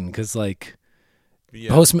mean? Because like, Yeah.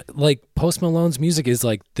 Post Malone's music is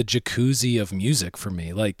like the jacuzzi of music for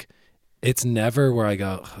me. Like, it's never where I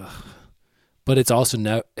go, ugh. But it's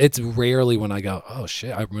also it's rarely when I go, oh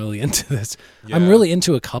shit, I'm really into this. I'm Yeah. really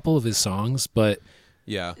into a couple of his songs, but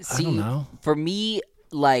Yeah. See, don't know. For me,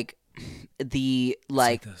 like the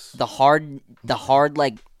this. the hard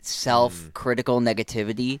like self-critical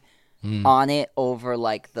negativity on it over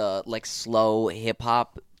like the like slow hip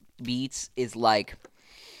hop beats is like,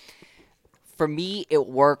 for me it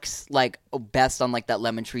works like best on like that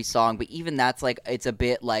Lemon Tree song, but even that's like it's a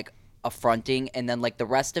bit like affronting, and then like the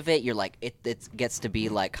rest of it you're like it gets to be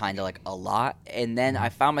like kind of like a lot. And then I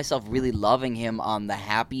found myself really loving him on the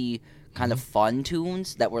happy kind of fun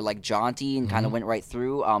tunes that were like jaunty and kind of went right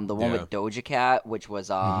through. The one Yeah. with Doja Cat, which was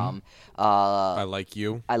I Like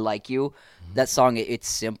You. I Like You. That song, it's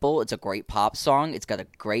simple. It's a great pop song. It's got a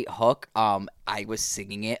great hook. I was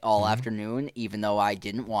singing it all afternoon, even though I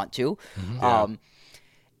didn't want to.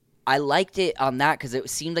 I liked it on that because it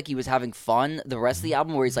seemed like he was having fun. The rest of the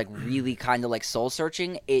album, where he's like really kind of like soul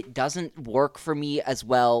searching, it doesn't work for me as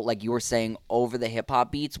well. Like you were saying, over the hip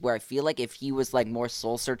hop beats, where I feel like if he was like more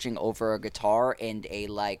soul searching over a guitar and a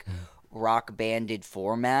like rock banded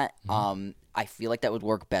format, I feel like that would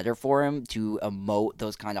work better for him to emote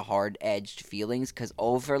those kind of hard edged feelings. Because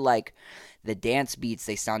over like the dance beats,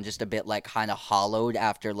 they sound just a bit like kind of hollowed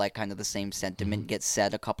after like kind of the same sentiment gets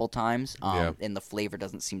said a couple times, and the flavor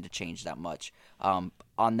doesn't seem to change that much. On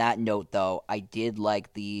that note, though, I did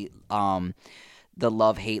like the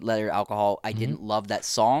love hate letter to alcohol. I didn't love that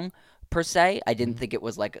song per se. I didn't think it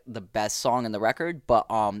was like the best song in the record, but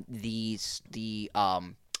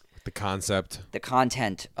The concept. the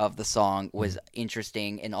content of the song was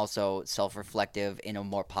interesting and also self-reflective in a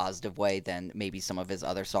more positive way than maybe some of his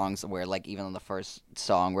other songs, where like even on the first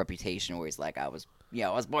song Reputation, where he's like, I was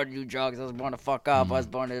born to do drugs, I was born to fuck up, I was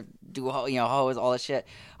born to do hoes, all this shit.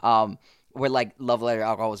 Where like Love Letter to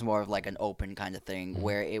Alcohol was more of like an open kind of thing,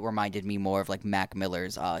 where it reminded me more of like Mac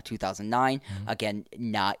Miller's 2009. Again,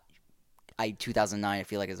 2009 I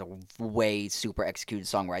feel like is a way super executed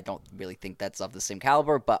song, where I don't really think that's of the same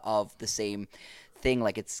caliber, but of the same thing.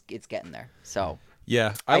 Like it's getting there. So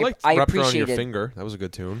Yeah. I liked I Wrapped Around Your appreciated- Finger. That was a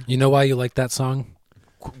good tune. you know why you like that song?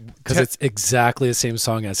 because it's exactly the same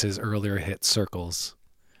song as his earlier hit "Circles."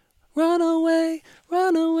 Run away,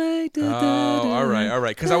 run away. Da, da, da, all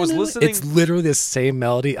right. Because I was listening. It's literally the same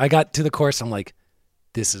melody. I got to the chorus. I'm like,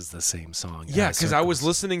 this is the same song. Yeah, as because I was Circles.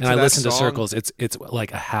 listening to and I that listened song. to Circles. It's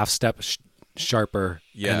like a half step sharper.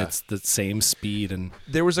 Yeah. And it's the same speed. And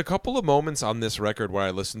There was a couple of moments on this record where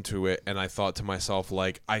I listened to it and I thought to myself,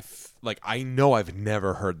 like, I know I've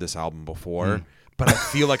never heard this album before, but I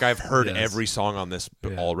feel like I've heard Yes. every song on this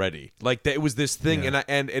already. Like, it was this thing,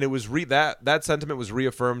 and it was that sentiment was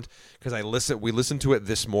reaffirmed because we listened to it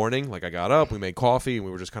this morning. Like, I got up, we made coffee, and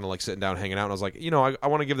we were just kind of like sitting down, hanging out. And I was like, I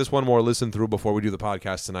want to give this one more listen through before we do the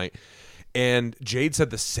podcast tonight. And Jade said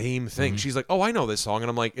the same thing. She's like, "Oh, I know this song," and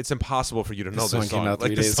I'm like, "It's impossible for you to know song this came song. out 3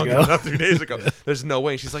 Like, this days song ago." came out 3 days ago. There's no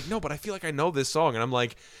way." And she's like, "No, but I feel like I know this song," and I'm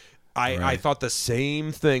like. I thought the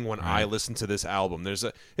same thing when I listened to this album.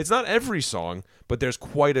 It's not every song, but there's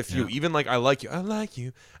quite a few. Even like I like you, I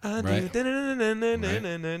do.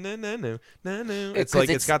 It's like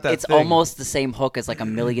it's got that. It's thing. almost the same hook as like a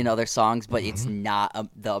million other songs, but it's not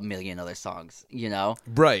the million other songs.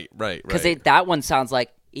 Right. Because that one sounds like.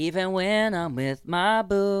 Even when I'm with my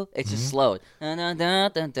boo, it's just slowed.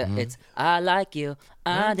 It's I like you,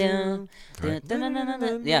 I do.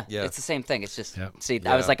 Yeah, it's the same thing. It's just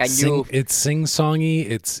I was like, I knew it's sing-songy.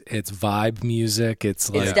 It's vibe music. It's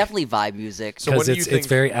like it's definitely vibe music. So what do you it's think?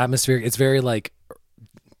 very atmospheric. It's very like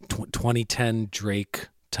 2010 Drake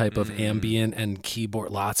type of ambient and keyboard,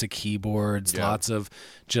 lots of keyboards, lots of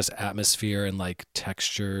just atmosphere and like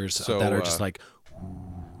textures that are just like.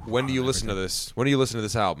 When do you listen to this? When do you listen to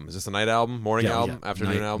this album? Is this a night album, morning album,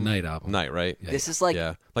 afternoon album? Night album. Night, right? Yeah. This is like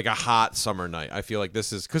like a hot summer night. I feel like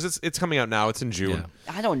this is because it's coming out now. It's in June.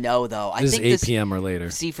 Yeah. I don't know though. I This think is 8 p.m. or later.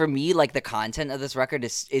 See, for me, like the content of this record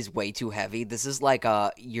is way too heavy. This is like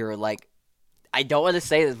you're like. I don't want to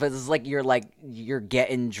say this, but this is like you're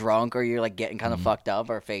getting drunk or you're like getting kind of fucked up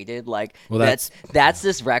or faded. Like that's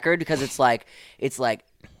this record because it's like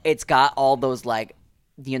it's got all those like.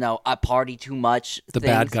 I party too much. The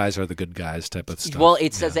things. bad guys are the good guys type of stuff. Well,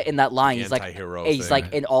 it says it in that line. The He's like, anti-hero he's thing.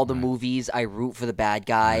 like in all the movies, I root for the bad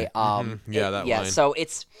guy. Yeah, that line. So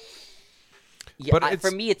it's. Yeah, But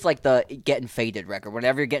for me, it's like the getting faded record.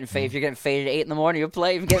 Whenever you're getting faded, if you're getting faded at 8 in the morning, you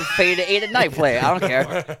play. If you're getting faded at 8 at night, play. I don't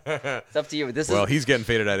care. It's up to you. He's getting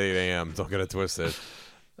faded at 8 a.m. Don't get it twisted.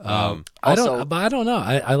 I don't know.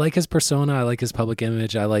 I like his persona. I like his public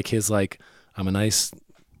image. I like his like. I'm a nice,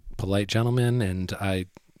 polite gentleman, and I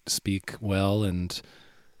speak well, and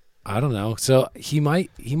I don't know. So he might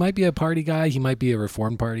be a party guy. He might be a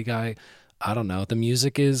reformed party guy. I don't know. The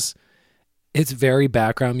music it's very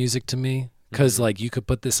background music to me because like you could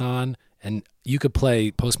put this on and you could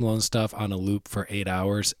play Post Malone stuff on a loop for 8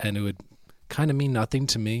 hours and it would kind of mean nothing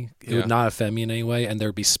to me. It would not offend me in any way, and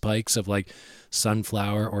there'd be spikes of like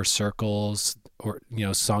Sunflower or Circles or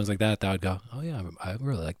songs like that would go, oh yeah, I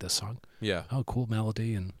really like this song. Yeah. Oh, cool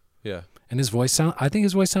melody and Yeah. And his voice I think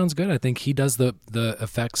his voice sounds good. I think he does the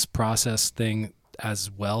effects process thing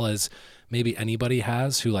as well as maybe anybody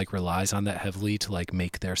has who like relies on that heavily to like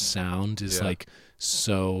make their sound is like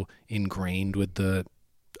so ingrained with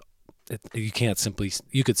you could simply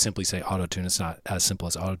say autotune. It's not as simple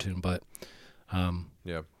as autotune, but I'm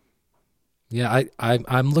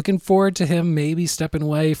looking forward to him maybe stepping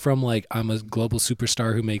away from like I'm a global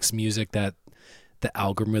superstar who makes music that the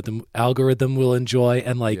algorithm will enjoy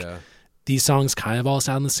and like these songs kind of all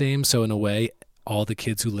sound the same, so in a way all the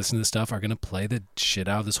kids who listen to this stuff are going to play the shit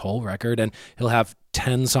out of this whole record, and he'll have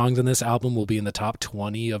 10 songs on this album will be in the top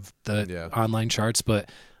 20 of the online charts, but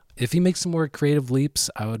if he makes some more creative leaps,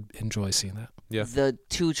 I would enjoy seeing that. Yeah. The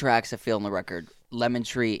 2 tracks I feel on the record, Lemon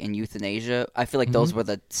Tree and Euthanasia, I feel like those were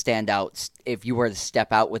the standouts. If you were to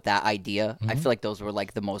step out with that idea, I feel like those were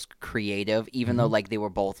like the most creative, even though like they were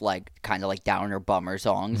both like kind of like downer bummer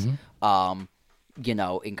songs,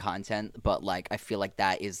 in content. But like I feel like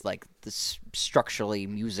that is like structurally,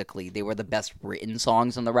 musically, they were the best written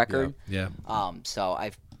songs on the record. Yeah. So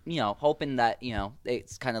I've hoping that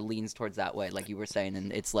it kind of leans towards that way, like you were saying,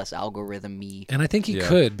 and it's less algorithm-y. And I think he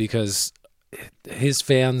could because his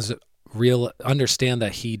fans understand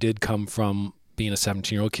that he did come from being a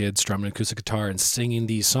 17-year-old kid strumming an acoustic guitar and singing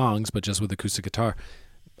these songs, but just with acoustic guitar.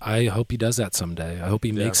 I hope he does that someday. I hope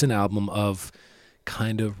he makes an album of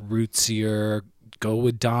kind of rootsier, go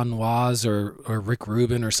with Don Was or Rick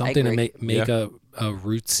Rubin or something and make a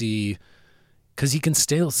rootsy, because he can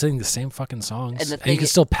still sing the same fucking songs. And he can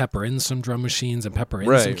still pepper in some drum machines and pepper in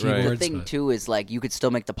some keyboards. The thing, too, is, like, you could still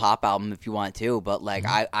make the pop album if you want to, but, like,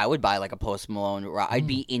 I would buy, like, a Post Malone rock. I'd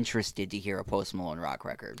be interested to hear a Post Malone rock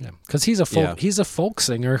record. Yeah, because he's a folk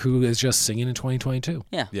singer who is just singing in 2022.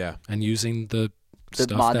 Yeah. Yeah. And using the the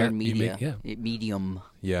stuff modern that you media, make, medium.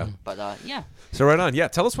 Yeah. But yeah, So right on. Yeah.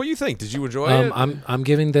 Tell us what you think. Did you enjoy it? I'm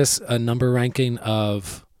giving this a number ranking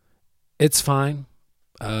of it's fine,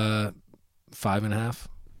 5.5.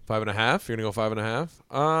 5.5. You're gonna go 5.5.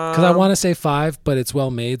 Because I want to say 5, but it's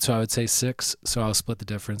well made, so I would say 6. So I'll split the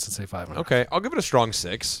difference and say 5.5. Okay, I'll give it a strong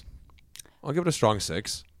 6.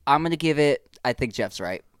 I'm gonna give it. I think Jeff's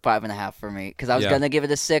right. 5.5 for me because I was Yeah. gonna give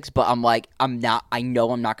it a 6, but I'm like I'm not. I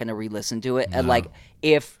know I'm not gonna re-listen to it. And like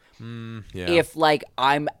Yeah. if like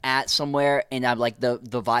I'm at somewhere and I'm like the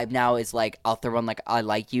vibe now is like I'll throw on like I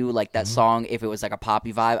Like You, like that song. If it was like a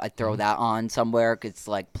poppy vibe, I'd throw that on somewhere 'cause it's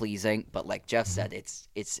like pleasing. But like Jeff said, it's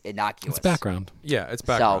innocuous. It's background. Yeah, it's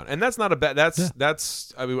background, and that's not a bad.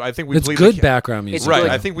 That's. I mean, I think we It's plead good the background music. It's right.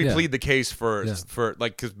 good. I think we Yeah. plead the case for Yeah.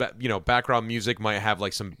 like because background music might have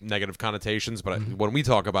like some negative connotations, but when we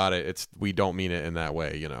talk about it, we don't mean it in that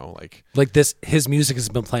way. Like this, his music has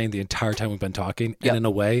been playing the entire time we've been talking, Yep. and in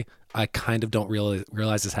a way, I kind of don't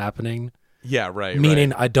realize it's happening. Yeah, right. Meaning,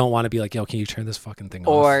 right. I don't want to be like, yo, can you turn this fucking thing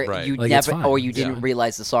Or off? Right. you Like, it's never, fine. or you didn't Yeah.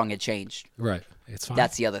 realize the song had changed. Right. It's fine.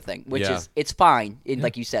 That's the other thing, which Yeah. is it's fine,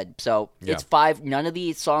 like you said. So Yeah. it's 5. None of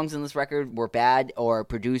these songs in this record were bad or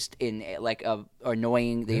produced in like or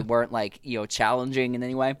annoying. They weren't like challenging in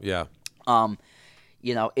any way. Yeah.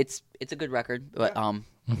 It's a good record, but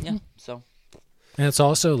yeah. So and it's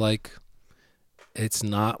also like, it's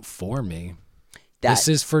not for me. that This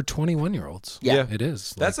is for 21-year-olds. Yeah. It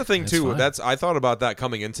is. That's Like, the thing it's too. fine. I thought about that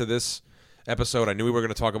coming into this episode. I knew we were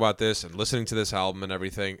going to talk about this and listening to this album and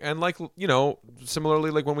everything. And like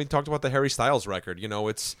similarly, like when we talked about the Harry Styles record,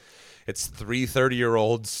 it's 3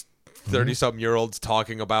 30-year-olds, 30-something-year-olds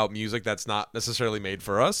talking about music that's not necessarily made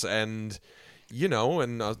for us, and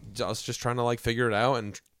us just trying to like figure it out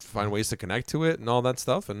and find ways to connect to it and all that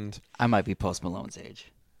stuff. And I might be Post Malone's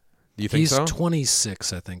age. do you think He's so?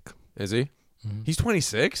 26, I think. Is he? He's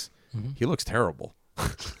 26. He looks terrible.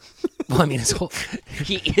 Well, I mean, his whole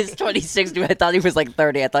He is 26, dude. I thought he was like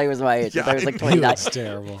 30. I thought he was my age. I thought he was like he 29. looks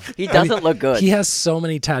terrible. He doesn't look good. He has so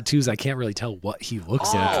many tattoos. I can't really tell what he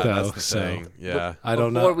looks like, though. That's the So thing. Yeah. I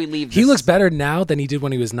don't know. Before we leave he this- looks better now than he did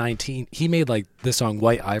when he was 19. He made like this song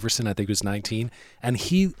White Iverson. I think he was 19, and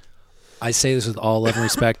I say this with all love and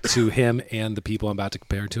respect to him and the people I'm about to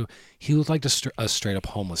compare it to. He looked like a straight up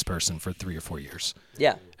homeless person for 3 or 4 years,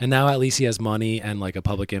 Yeah. and now at least he has money and like a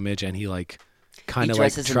public image, and he like kind of like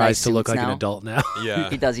dresses in tries nice to look suits like an now. adult now. Yeah.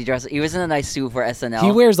 He does. He was in a nice suit for SNL.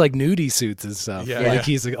 He wears like nudie suits and stuff. Yeah. Like Yeah.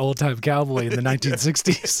 he's an old time cowboy in the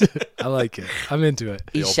 1960s. I like it. I'm into it.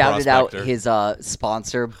 He The old shouted out prospector. his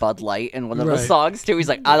sponsor, Bud Light, in one of the Right. songs too. He's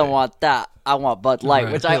like, "I don't want that. I want Bud Light,"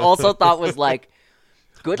 Right. which I also thought was like,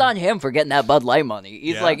 good on him for getting that Bud Light money.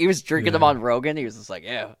 He's Yeah. like, he was drinking them Yeah. on Rogan. He was just like,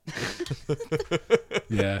 "Yeah,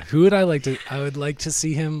 Yeah. Who would I like to? I would like to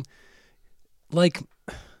see him, like,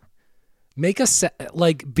 make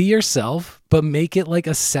be yourself, but make it like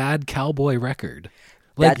a sad cowboy record.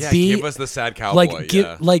 Like That's- Yeah, give us the sad cowboy. like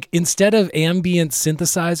yeah. like instead of ambient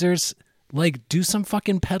synthesizers, like do some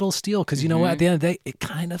fucking pedal steel, because you know what? At the end of the day, it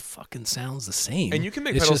kind of fucking sounds the same. and you can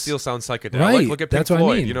make It's pedal just- steel sound psychedelic. Right, Look at Pink that's what I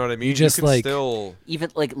Floyd. mean. You know what I mean? You just, can like- still. even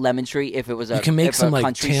like Lemon Tree. If it was a you can make if some a like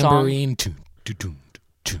country song, tambourine.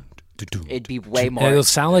 it'd be way And more. it'll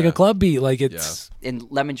sound like a club beat. Like it's And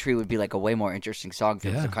Lemon Tree would be like a way more interesting song if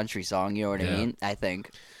it was a Yeah. country song. You know what I Yeah. mean? I think.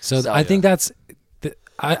 So, So- I think that's.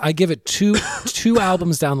 I give it two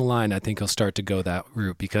albums down the line. I think he'll start to go that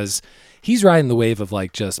route because he's riding the wave of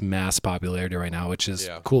like just mass popularity right now, which is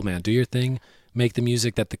Yeah. cool, man. Do your thing, make the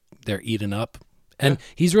music that they're eating up, and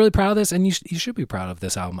he's really proud of this. And you should be proud of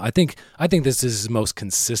this album. I think this is his most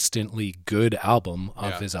consistently good album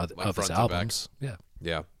of Yeah, his like front to back. albums. Yeah.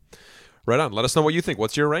 Yeah. Right on. Let us know what you think.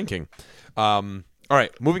 What's your ranking? All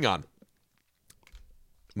right, moving on.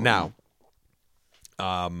 Now,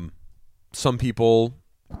 some people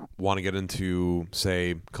want to get into,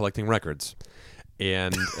 say, collecting records,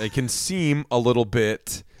 and it can seem a little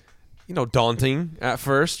bit, daunting at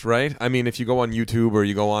first, right? I mean, if you go on YouTube or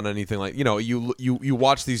you go on anything like, you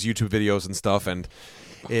watch these YouTube videos and stuff, and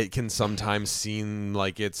it can sometimes seem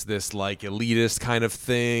like it's this like elitist kind of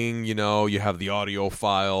thing. You have the audio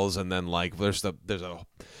files, and then like there's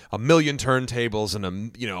a million turntables and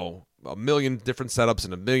a million different setups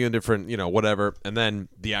and a million different, whatever, and then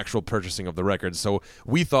the actual purchasing of the records. So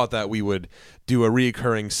we thought that we would do a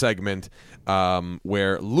reoccurring segment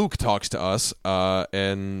where Luke talks to us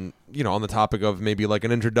and, on the topic of maybe like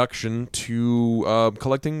an introduction to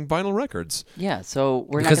collecting vinyl records. Yeah. So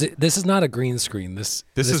we're Because not. this is not a green screen. This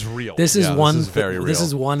is real. This is Yeah, one. this is very real. This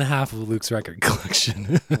is one half of Luke's record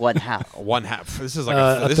collection. One half. One half. This is like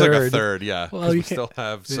A this is like a third. third, yeah. 'Cause Well, we you can't- still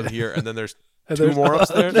have some here, and then there's And two there's- more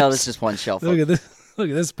upstairs. No, that's just one shelf. Look at this. Look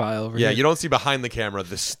at this pile over Yeah, here. you don't see behind the camera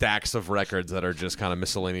the stacks of records that are just kind of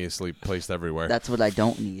miscellaneously placed everywhere. That's what I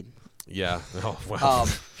don't need. Yeah. Oh, well.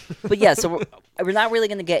 But yeah, so we're not really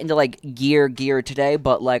going to get into like gear today,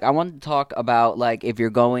 but like I wanted to talk about like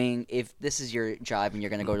if this is your job and you're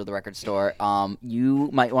going to go to the record store, you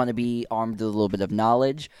might want to be armed with a little bit of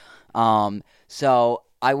knowledge. So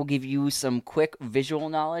I will give you some quick visual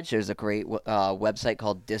knowledge. There's a great website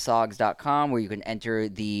called Discogs.com where you can enter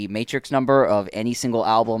the matrix number of any single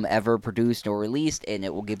album ever produced or released, and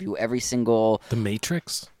it will give you every single... The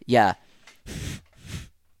Matrix? Yeah.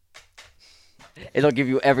 It'll give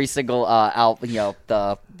you every single album,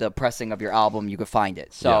 the pressing of your album. You could find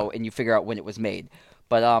it. So, and you figure out when it was made.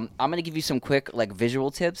 But I'm gonna give you some quick like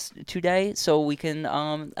visual tips today, so we can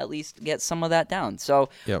at least get some of that down. So,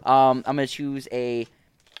 I'm gonna choose a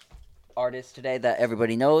artist today that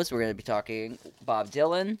everybody knows. We're gonna be talking Bob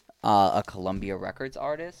Dylan, a Columbia Records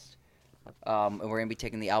artist. And we're gonna be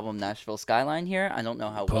taking the album Nashville Skyline here. I don't know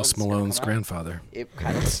how Post Malone's grandfather. It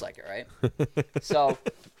kind of looks like it, right? So.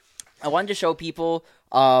 I wanted to show people,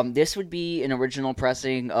 this would be an original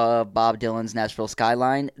pressing of Bob Dylan's Nashville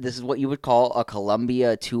Skyline. This is what you would call a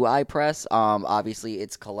Columbia 2i press. Obviously,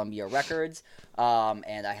 it's Columbia Records,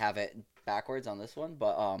 and I have it backwards on this one,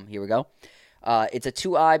 but here we go. It's a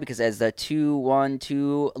 2i because it has the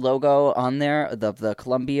 212 logo on there, the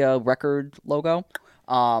Columbia record logo.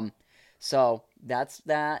 So that's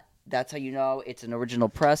that. That's how you know it's an original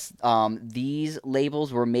press. These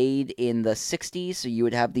labels were made in the 60s, so you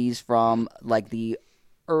would have these from like the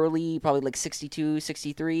early, probably like 62,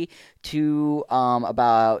 63 to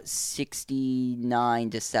about 69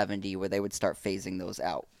 to 70, where they would start phasing those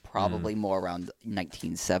out, probably more around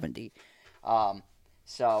 1970.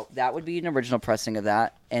 So that would be an original pressing of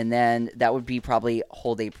that, and then that would be probably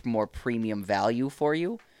hold a more premium value for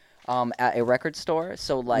you. At a record store,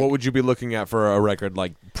 so like... What would you be looking at for a record,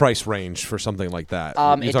 like, price range for something like that?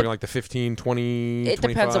 You're talking like the 15, 20, It 25?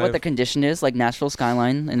 depends on what the condition is. Like, Nashville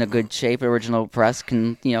Skyline, in a good shape, original press,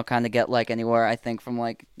 can, kind of get, like, anywhere, I think, from,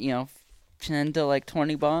 like, 10 to, like,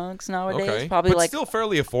 $20 nowadays. Okay. Probably, but like... still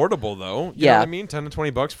fairly affordable, though. You know what I mean? 10 to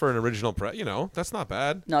 $20 for an original press, that's not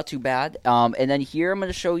bad. Not too bad. And then here I'm going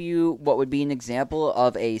to show you what would be an example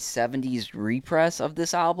of a 70s repress of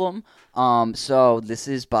this album. So this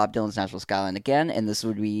is Bob Dylan's Nashville Skyline again, and this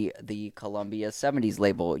would be the Columbia 70s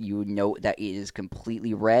label. You would note that it is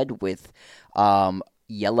completely red with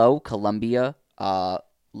yellow Columbia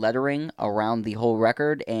lettering around the whole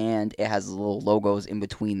record, and it has little logos in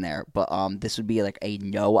between there. But this would be like a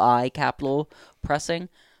no-I capital pressing.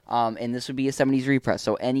 And this would be a 70s repress.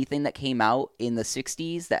 So anything that came out in the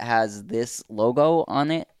 60s that has this logo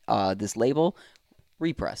on it, this label,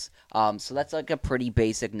 repress. So that's like a pretty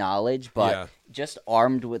basic knowledge, but just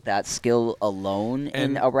armed with that skill alone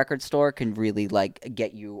in a record store can really like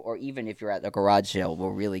get you, or even if you're at a garage sale,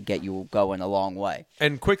 will really get you going a long way.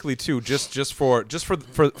 And quickly too, just for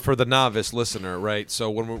the novice listener, right? So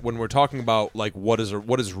when we're talking about like what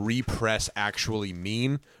does repress actually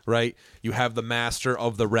mean, right? You have the master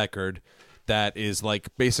of the record that is like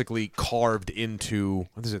basically carved into,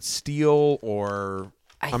 what is it, steel or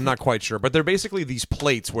I'm not quite sure, but they're basically these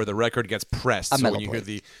plates where the record gets pressed. So when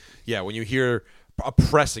you hear a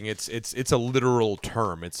pressing, it's a literal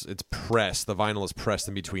term. It's pressed. The vinyl is pressed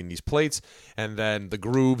in between these plates, and then the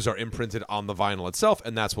grooves are imprinted on the vinyl itself,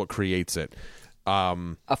 and that's what creates it.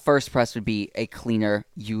 A first press would be a cleaner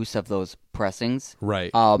use of those pressings.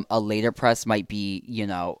 Right. A later press might be,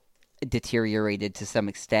 deteriorated to some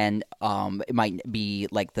extent. It might be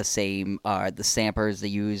like the same, the sampers they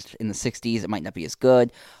used in the 60s. It might not be as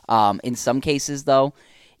good. In some cases, though,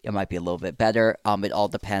 it might be a little bit better. It all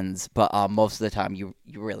depends. But most of the time, you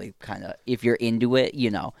really kind of, if you're into it,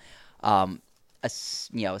 a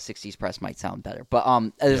 60s press might sound better.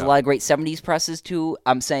 But there's a lot of great 70s presses, too.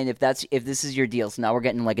 I'm saying if this is your deal, so now we're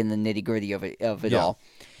getting like in the nitty-gritty of it all.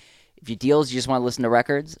 If your deal is you just want to listen to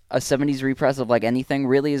records, a 70s repress of like anything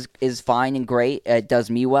really is fine and great. It does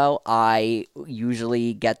me well. I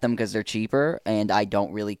usually get them because they're cheaper, and I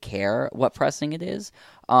don't really care what pressing it is.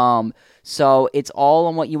 So it's all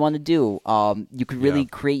on what you want to do. You could really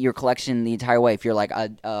create your collection the entire way. If you're like,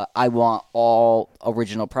 I want all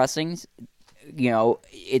original pressings,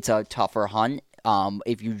 it's a tougher hunt.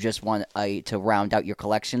 If you just want to round out your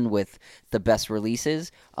collection with the best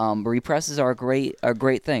releases, represses are a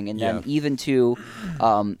great thing. And then even to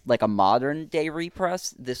like a modern day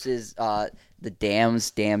repress, this is the Damned's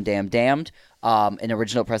Damned. An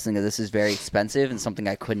original pressing of this is very expensive and something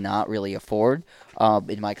I could not really afford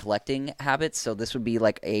in my collecting habits. So this would be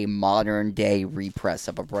like a modern day repress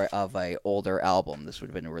of a older album. This would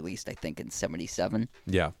have been released, I think, in 77.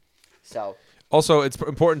 Yeah. So Also, it's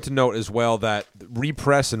important to note as well that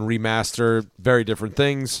repress and remaster, very different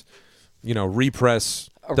things. Repress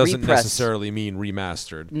doesn't necessarily mean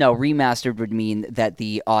remastered. No, remastered would mean that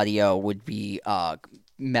the audio would be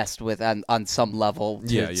messed with on some level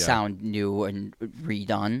to sound new and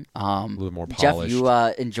redone. A little more Jeff, polished. you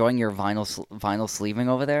enjoying your vinyl sleeving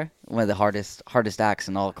over there? One of the hardest acts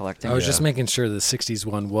in all collecting. I was just making sure the 60s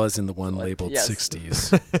one was in the one labeled Yes.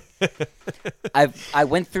 60s. I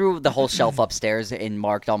went through the whole shelf upstairs and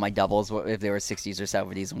marked all my doubles if they were 60s or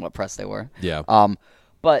 70s and what press they were. Yeah.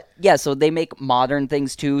 But yeah, so they make modern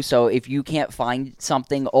things too. So if you can't find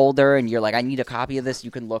something older and you're like, I need a copy of this,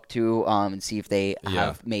 you can look to and see if they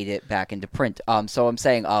have made it back into print. So I'm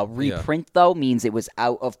saying reprint though means it was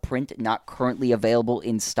out of print, not currently available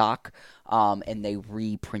in stock. And they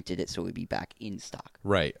reprinted it so it would be back in stock.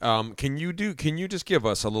 Right. Can you just give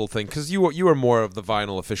us a little thing, because you are more of the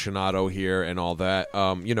vinyl aficionado here and all that.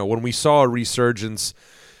 When we saw a resurgence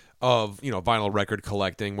of vinyl record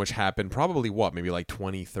collecting, which happened probably maybe like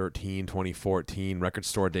 2013, 2014, record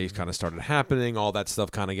store days kind of started happening, all that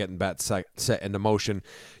stuff kind of getting set into motion.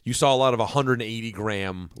 You saw a lot of 180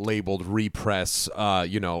 gram labeled repress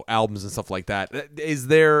albums and stuff like that. Is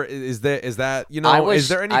there any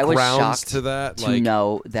grounds to that? To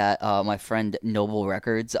know that my friend Noble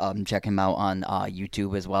Records, check him out on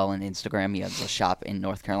YouTube as well and Instagram. He has a shop in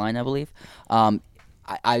North Carolina, I believe.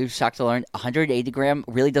 I was shocked to learn 180 gram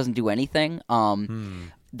really doesn't do anything.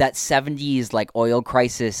 That 70s like Oil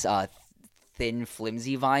Crisis thin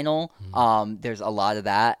flimsy vinyl, there's a lot of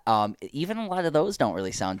that. Even a lot of those don't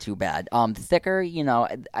really sound too bad. Thicker,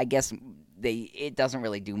 I guess it doesn't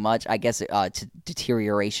really do much. I guess to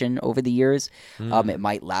deterioration over the years. It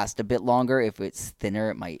might last a bit longer. If it's thinner,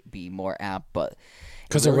 it might be more apt, but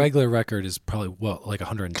because a regular record is probably like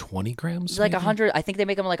 120 grams. Like 100. I think they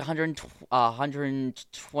make them like 120,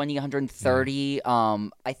 130.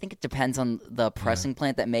 I think it depends on the pressing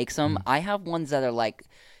plant that makes them. I have ones that are like,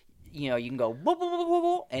 you can go whoop, whoop, whoop, whoop,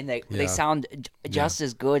 whoop, and they sound just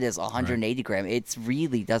as good as 180 gram. It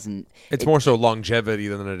really doesn't. It's more so longevity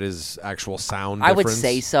than it is actual sound. I would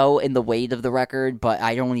say so in the weight of the record, but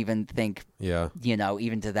I don't even think. Yeah.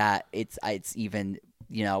 Even to that, it's even.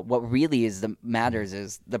 What really matters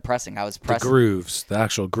is the pressing. I was pressing the grooves, the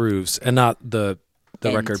actual grooves, and not the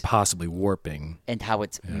record possibly warping. And how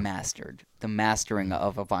it's mastered. The mastering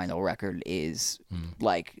of a vinyl record is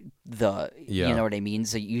like you know what I mean?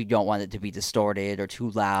 So you don't want it to be distorted or too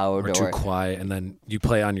loud or too quiet, and then you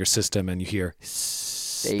play on your system and you hear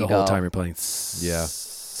the whole time you're playing. Yeah.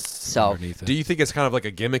 So, do you think it's kind of like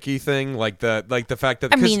a gimmicky thing, like the fact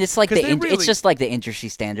that it's like it's just like the industry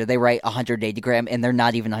standard. They write 180 gram, and they're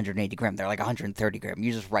not even 180 gram. They're like 130 gram.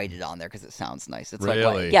 You just write it on there because it sounds nice. It's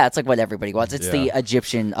really? It's like what everybody wants. It's the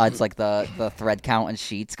Egyptian. It's like the thread count and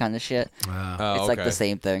sheets kind of shit. It's like the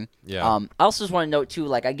same thing. Yeah. I also just want to note too,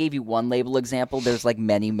 like I gave you one label example. There's like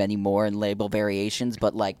many more in label variations,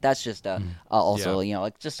 but like that's just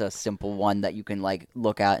like just a simple one that you can like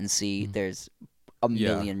look at and see. There's a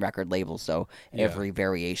million record labels, so every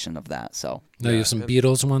variation of that. So now you have some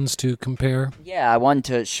Beatles ones to compare. Yeah, I wanted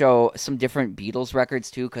to show some different Beatles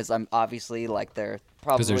records too, because I'm obviously like they're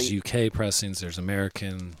probably because there's UK pressings, there's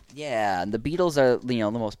American. Yeah, and the Beatles are the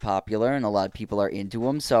most popular, and a lot of people are into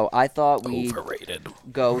them. So I thought we'd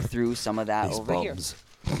go through some of that over here.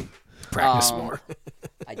 Practice more.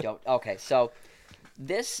 I don't. Okay, so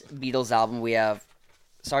this Beatles album we have.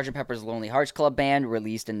 Sgt. Pepper's Lonely Hearts Club Band,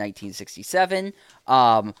 released in 1967.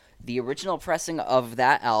 The original pressing of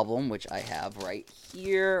that album, which I have right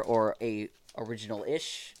here, or a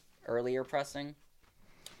original-ish earlier pressing,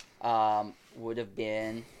 would have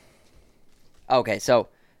been... Okay, so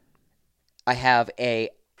I have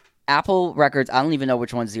a Apple Records. I don't even know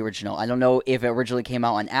which one's the original. I don't know if it originally came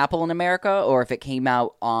out on Apple in America or if it came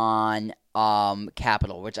out on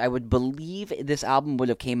Capitol, which I would believe this album would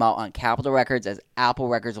have came out on Capitol Records, as Apple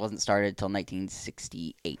Records wasn't started until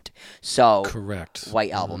 1968. So correct,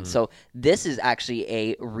 White Album. So this is actually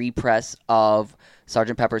a repress of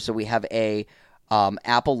Sgt. Pepper. So we have a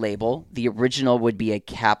Apple label. The original would be a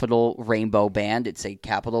Capitol Rainbow Band. It's a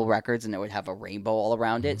Capitol Records, and it would have a rainbow all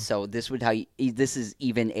around it. So this is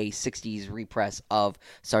even a 60s repress of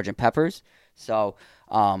Sgt. Pepper's. So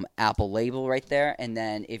Apple label right there, and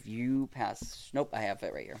then if you pass, nope, I have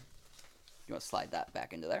it right here. You want to slide that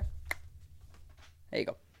back into there? There you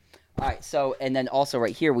go. All right, so and then also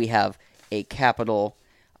right here we have a Capitol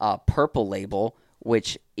purple label,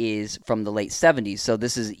 which is from the late 70s. So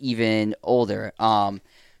this is even older.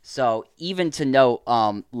 So even to note,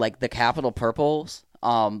 like the Capitol purples,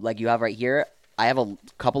 like you have right here, I have a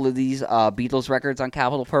couple of these Beatles records on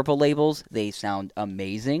Capitol Purple labels. They sound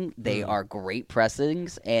amazing. They are great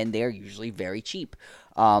pressings, and they're usually very cheap.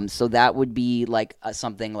 So that would be like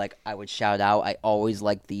something like I would shout out. I always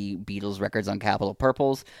like the Beatles records on Capitol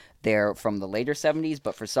Purples. They're from the later 70s,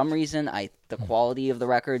 but for some reason, the quality of the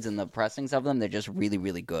records and the pressings of them, they're just really,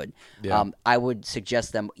 really good. Yeah. I would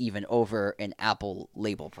suggest them even over an Apple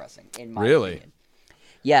label pressing, in my Really? opinion.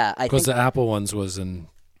 Yeah, I Because think the Apple ones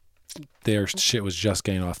their shit was just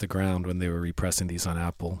getting off the ground when they were repressing these on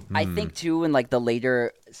Apple. I think too in like the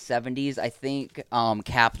later 70s, I think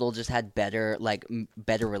Capitol just had better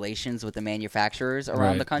relations with the manufacturers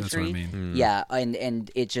around the Right, that's what I country. mean. Yeah,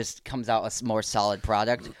 and it just comes out a more solid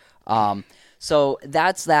product. So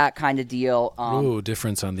that's that kind of deal. Ooh,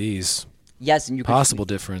 difference on these. Yes, and you could Possible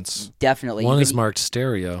difference. definitely One you is could- marked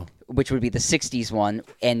stereo. which would be the 60s one,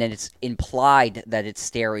 and then it's implied that it's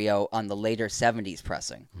stereo on the later 70s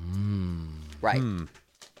pressing. Right.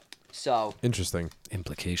 So, Interesting.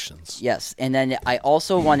 Implications. yes. And then I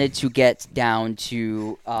also wanted to get down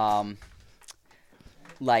to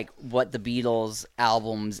like what the Beatles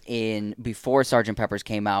albums in before Sgt. Pepper's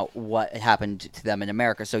came out, what happened to them in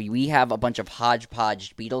America. So we have a bunch of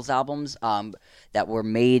hodgepodge Beatles albums that were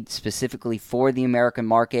made specifically for the American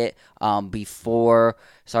market before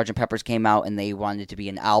Sgt. Pepper's came out, and they wanted to be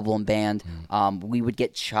an album band. We would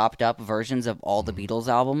get chopped up versions of all the Beatles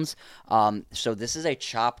albums. So this is a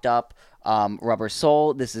chopped up Rubber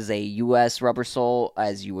Soul. This is a U.S. Rubber Soul,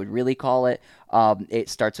 as you would really call it. It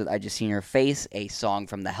starts with I Just Seen Her Face, a song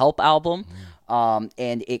from the Help album.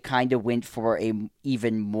 And it kind of went for a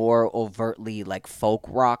even more overtly like folk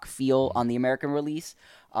rock feel on the American release.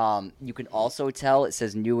 You can also tell it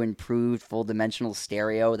says new improved full dimensional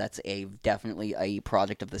stereo. That's definitely a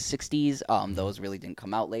project of the 60s. Those really didn't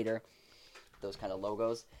come out later, those kind of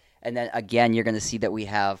logos. And then again, you're going to see that we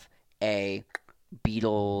have a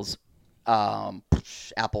Beatles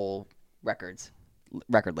Apple Records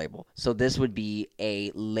record label. So this would be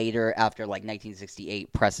a later, after like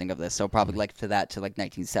 1968 pressing of this. So probably like to like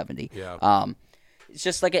 1970. Yeah. It's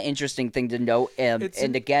just like an interesting thing to note. And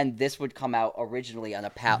again, this would come out originally on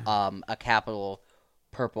a Capitol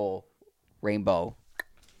Purple Rainbow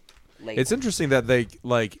label. It's interesting that they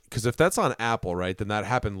because if that's on Apple, right, then that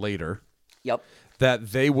happened later. Yep.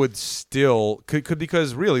 That they would still could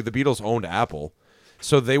because really the Beatles owned Apple.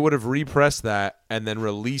 So they would have repressed that and then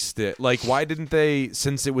released it. Like, why didn't they,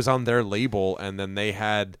 since it was on their label and then they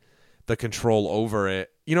had the control over it?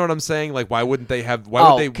 You know what I'm saying? Like, why wouldn't they have?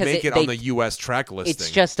 Why would they make it on the U.S. track listing? It's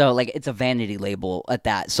just it's a vanity label at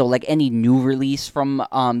that. So like any new release from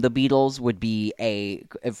the Beatles would be a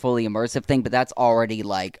fully immersive thing, but that's already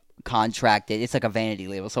like contracted. It's like a vanity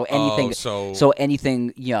label. So anything. So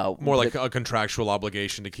anything, more like a contractual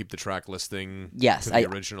obligation to keep the track listing. Yes, to the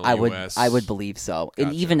original I US. would believe so. Gotcha.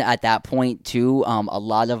 And even at that point too, a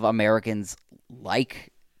lot of Americans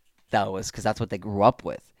like those because that's what they grew up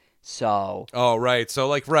with. So. Oh right,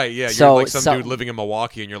 so yeah, So- you're like some so- dude living in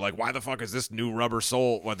Milwaukee, and you're like, why the fuck is this new Rubber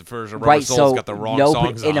Soul? What the first Rubber Right, Soul's so got the wrong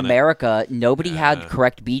songs in on America, nobody had Yeah.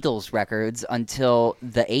 correct Beatles records until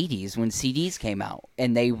the 80s when CDs came out,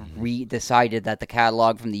 and they decided that the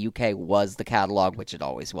catalog from the UK was the catalog, which it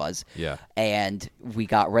always was. Yeah. And we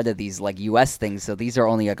got rid of these like US things, so these are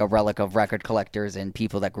only like a relic of record collectors and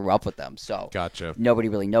people that grew up with them. So Gotcha. nobody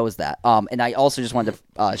really knows that. And I also just wanted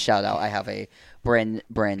to shout out. I have a brand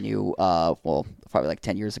new, probably like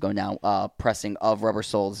 10 years ago now, pressing of Rubber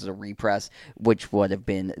Soul. This is a repress, which would have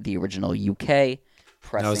been the original UK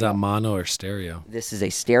pressing. Now, is that mono or stereo? This is a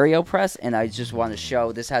stereo press, and I just want to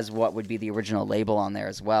show this has what would be the original label on there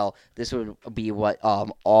as well. This would be what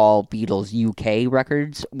all Beatles UK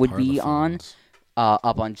records would be on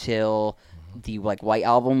up until the like White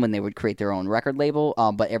Album when they would create their own record label.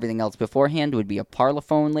 But everything else beforehand would be a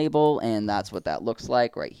Parlophone label, and that's what that looks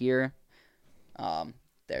like right here.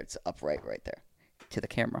 There, it's upright right there to the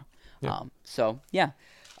camera. Yeah.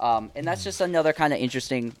 And that's just another kind of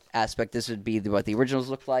interesting aspect. This would be what the originals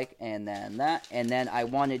look like, and then that. And then I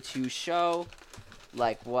wanted to show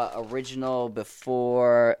like what original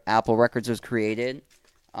before Apple Records was created.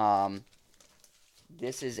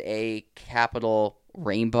 This is a Capitol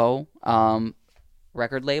Rainbow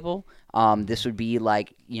record label. This would be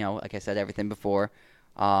like I said, everything before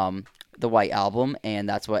the White Album, and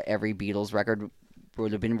that's what every Beatles record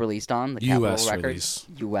would have been released on, the Capitol US Records,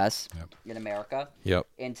 release. US Yep. in America. Yep.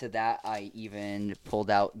 Into that, I even pulled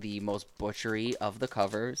out the most butchery of the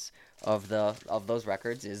covers of those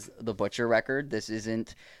records is the Butcher record. This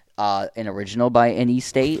isn't an original by any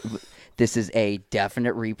state. This is a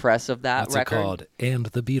definite repress of that What's record. it called? And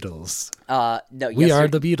the Beatles. No, We are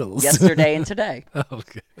the Beatles. Yesterday and today.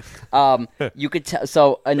 Okay. You could tell.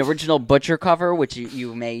 So an original Butcher cover, which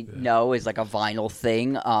you may know is like a vinyl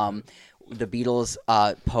thing. The Beatles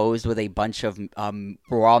posed with a bunch of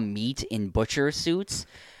raw meat in butcher suits.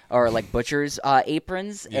 Or like butcher's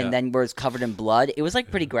aprons, Yeah. and then was covered in blood. It was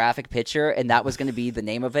like pretty graphic picture, and that was going to be the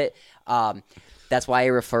name of it. That's why I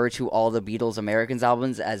refer to all the Beatles Americans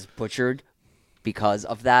albums as Butchered, because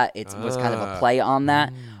of that. It was kind of a play on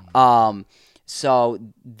that. So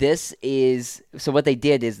what they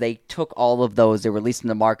did is they took all of those, they released them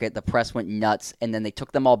to the market, the press went nuts, and then they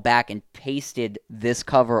took them all back and pasted this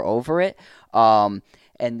cover over it.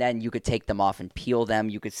 And then you could take them off and peel them.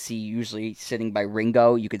 You could see, usually sitting by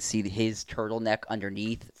Ringo, you could see his turtleneck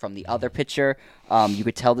underneath from the other picture. You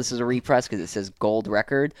could tell this is a repress because it says gold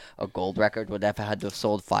record. A gold record would have had to have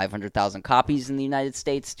sold 500,000 copies in the United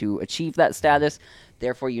States to achieve that status.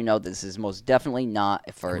 Therefore, you know this is most definitely not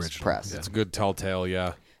a first Original, press. It's a good telltale,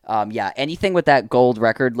 yeah. Anything with that gold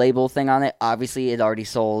record label thing on it, obviously it already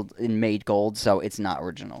sold and made gold, so it's not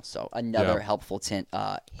original. So another helpful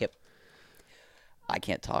hip. I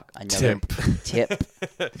can't talk. Another tip.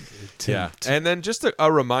 Yeah. And then just a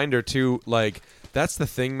reminder, too, like, that's the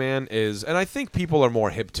thing, man, is, and I think people are more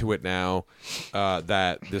hip to it now,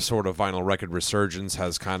 that this sort of vinyl record resurgence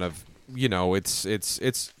has kind of, you know,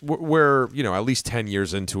 we're, you know, at least 10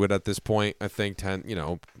 years into it at this point. I think 8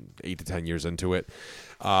 to 10 years into it.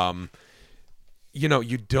 You know,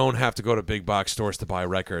 you don't have to go to big box stores to buy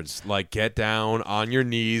records. Like, get down on your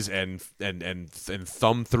knees and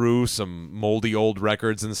thumb through some moldy old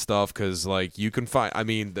records and stuff, because like you can find. I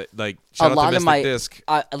mean, like shout out to Mystic Disc.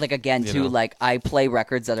 Like again too, like I play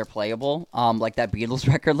records that are playable. Like that Beatles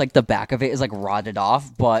record, like the back of it is like rotted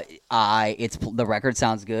off, but the record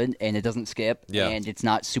sounds good and it doesn't skip, and it's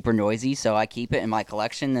not super noisy, so I keep it in my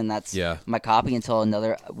collection, and that's my copy until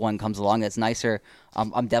another one comes along that's nicer.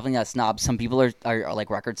 I'm definitely not a snob. Some people are like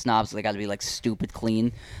record snobs. So they got to be like stupid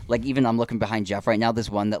clean. Like even I'm looking behind Jeff right now. There's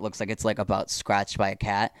one that looks like it's like about scratched by a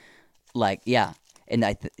cat. Like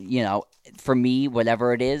and for me,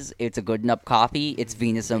 whatever it is, it's a good enough copy. It's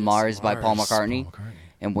Venus and Mars by Paul McCartney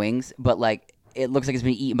and Wings. But like it looks like it's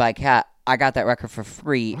been eaten by a cat. I got that record for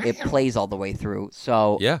free. It plays all the way through.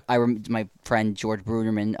 So my friend George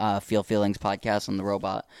Bruderman, Feel Feelings podcast on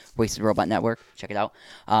the Wasted Robot Network. Check it out.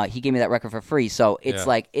 He gave me that record for free. So it's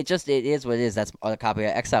like it is what it is. That's a copy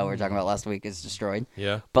of Exile we were talking about last week is destroyed.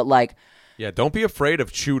 Yeah. But like, don't be afraid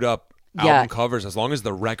of chewed up album covers as long as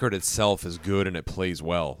the record itself is good and it plays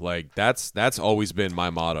well. Like that's always been my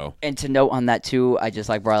motto. And to note on that too, I just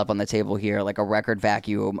like brought up on the table here like a record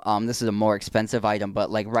vacuum. This is a more expensive item,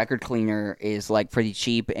 but like record cleaner is like pretty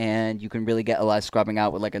cheap, and you can really get a lot of scrubbing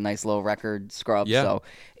out with like a nice little record scrub. Yeah. So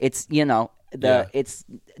it's it's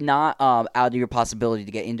not out of your possibility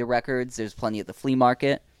to get into records. There's plenty at the flea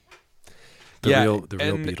market. The real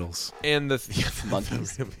Beatles and the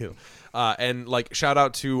monkeys. And like shout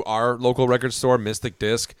out to our local record store, Mystic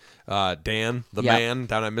Disc. Dan, the man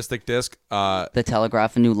down at Mystic Disc. The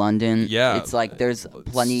Telegraph in New London. Yeah, it's like there's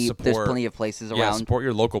plenty of places around. Yeah, support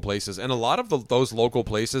your local places, and a lot of those local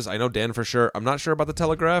places. I know Dan for sure. I'm not sure about the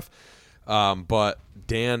Telegraph, but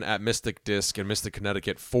Dan at Mystic Disc in Mystic,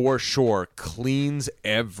 Connecticut, for sure cleans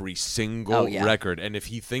every single record. And if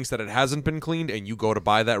he thinks that it hasn't been cleaned, and you go to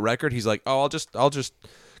buy that record, he's like, "Oh, I'll just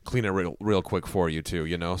clean it real quick for you too."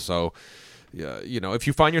 You know, so. Yeah, if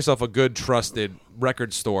you find yourself a good, trusted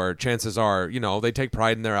record store, chances are, they take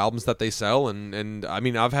pride in their albums that they sell. And I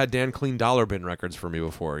mean, I've had Dan clean dollar bin records for me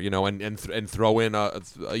before, and throw in a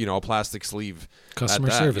plastic sleeve. Customer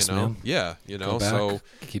service, man. Yeah, so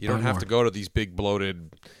you don't have to go to these big bloated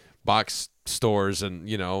box stores and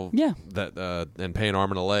that and pay an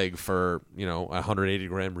arm and a leg for 180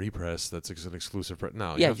 gram repress that's an exclusive.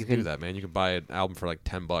 No, you don't have to do that, man. You can buy an album for like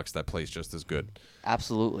 $10 that plays just as good.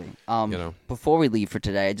 Absolutely. Before we leave for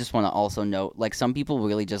today, I just want to also note, like, some people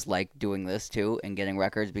really just like doing this too and getting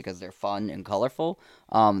records because they're fun and colorful.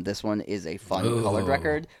 This one is a fun colored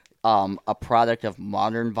record. A product of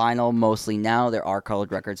modern vinyl mostly now. There are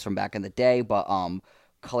colored records from back in the day, but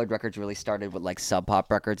colored records really started with like Sub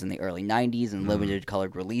Pop records in the early 90s and limited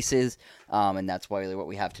colored releases, and that's really what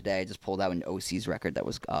we have today. I just pulled out an OC's record that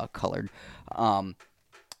was colored,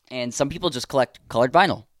 and some people just collect colored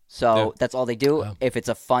vinyl. So Yeah. that's all they do. Wow. If it's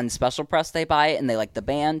a fun special press, they buy it and they like the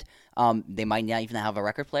band. They might not even have a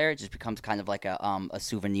record player. It just becomes kind of like a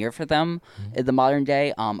souvenir for them in the modern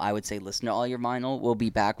day. I would say listen to All Your Vinyl. We'll be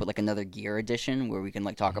back with like another gear edition where we can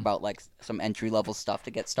like talk about like some entry level stuff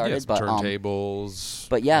to get started. Yeah, some but turntables.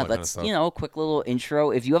 But yeah, all that kind of let's stuff. a quick little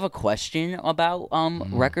intro. If you have a question about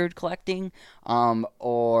record collecting,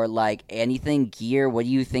 or like anything gear, what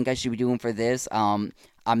do you think I should be doing for this?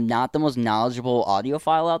 I'm not the most knowledgeable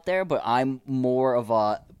audiophile out there, but I'm more of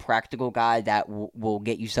a practical guy that will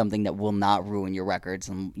get you something that will not ruin your records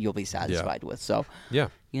and you'll be satisfied with. So Yeah.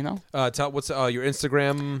 Tell what's your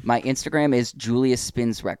Instagram? My Instagram is Julius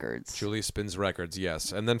Spins Records. Julius Spins Records,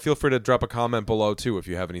 yes. And then feel free to drop a comment below, too, if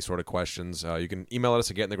you have any sort of questions. You can email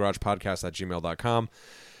us at getinthegaragepodcast@gmail.com.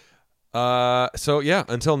 So, yeah,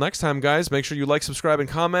 until next time, guys, make sure you like, subscribe, and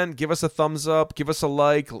comment. Give us a thumbs up. Give us a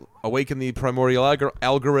like. Awaken the primordial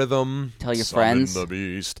algorithm. Tell your Summon friends. the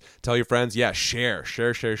beast. Tell your friends. Yeah, share.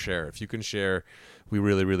 If you can share, we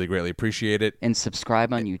really, really greatly appreciate it. And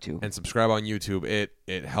subscribe on YouTube. And subscribe on YouTube.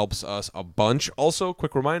 It helps us a bunch. Also,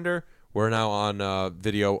 quick reminder, we're now on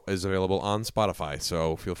video is available on Spotify,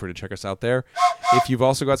 so feel free to check us out there. If you've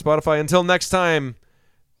also got Spotify, until next time,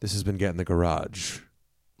 this has been Get in the Garage.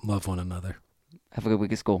 Love one another. Have a good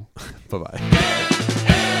week at school. Bye-bye.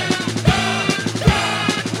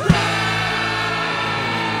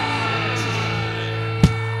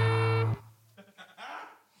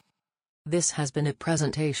 This has been a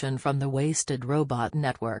presentation from the Wasted Robot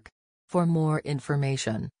Network. For more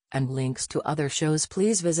information and links to other shows,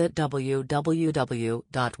 please visit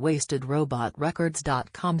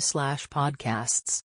www.wastedrobotrecords.com/podcasts.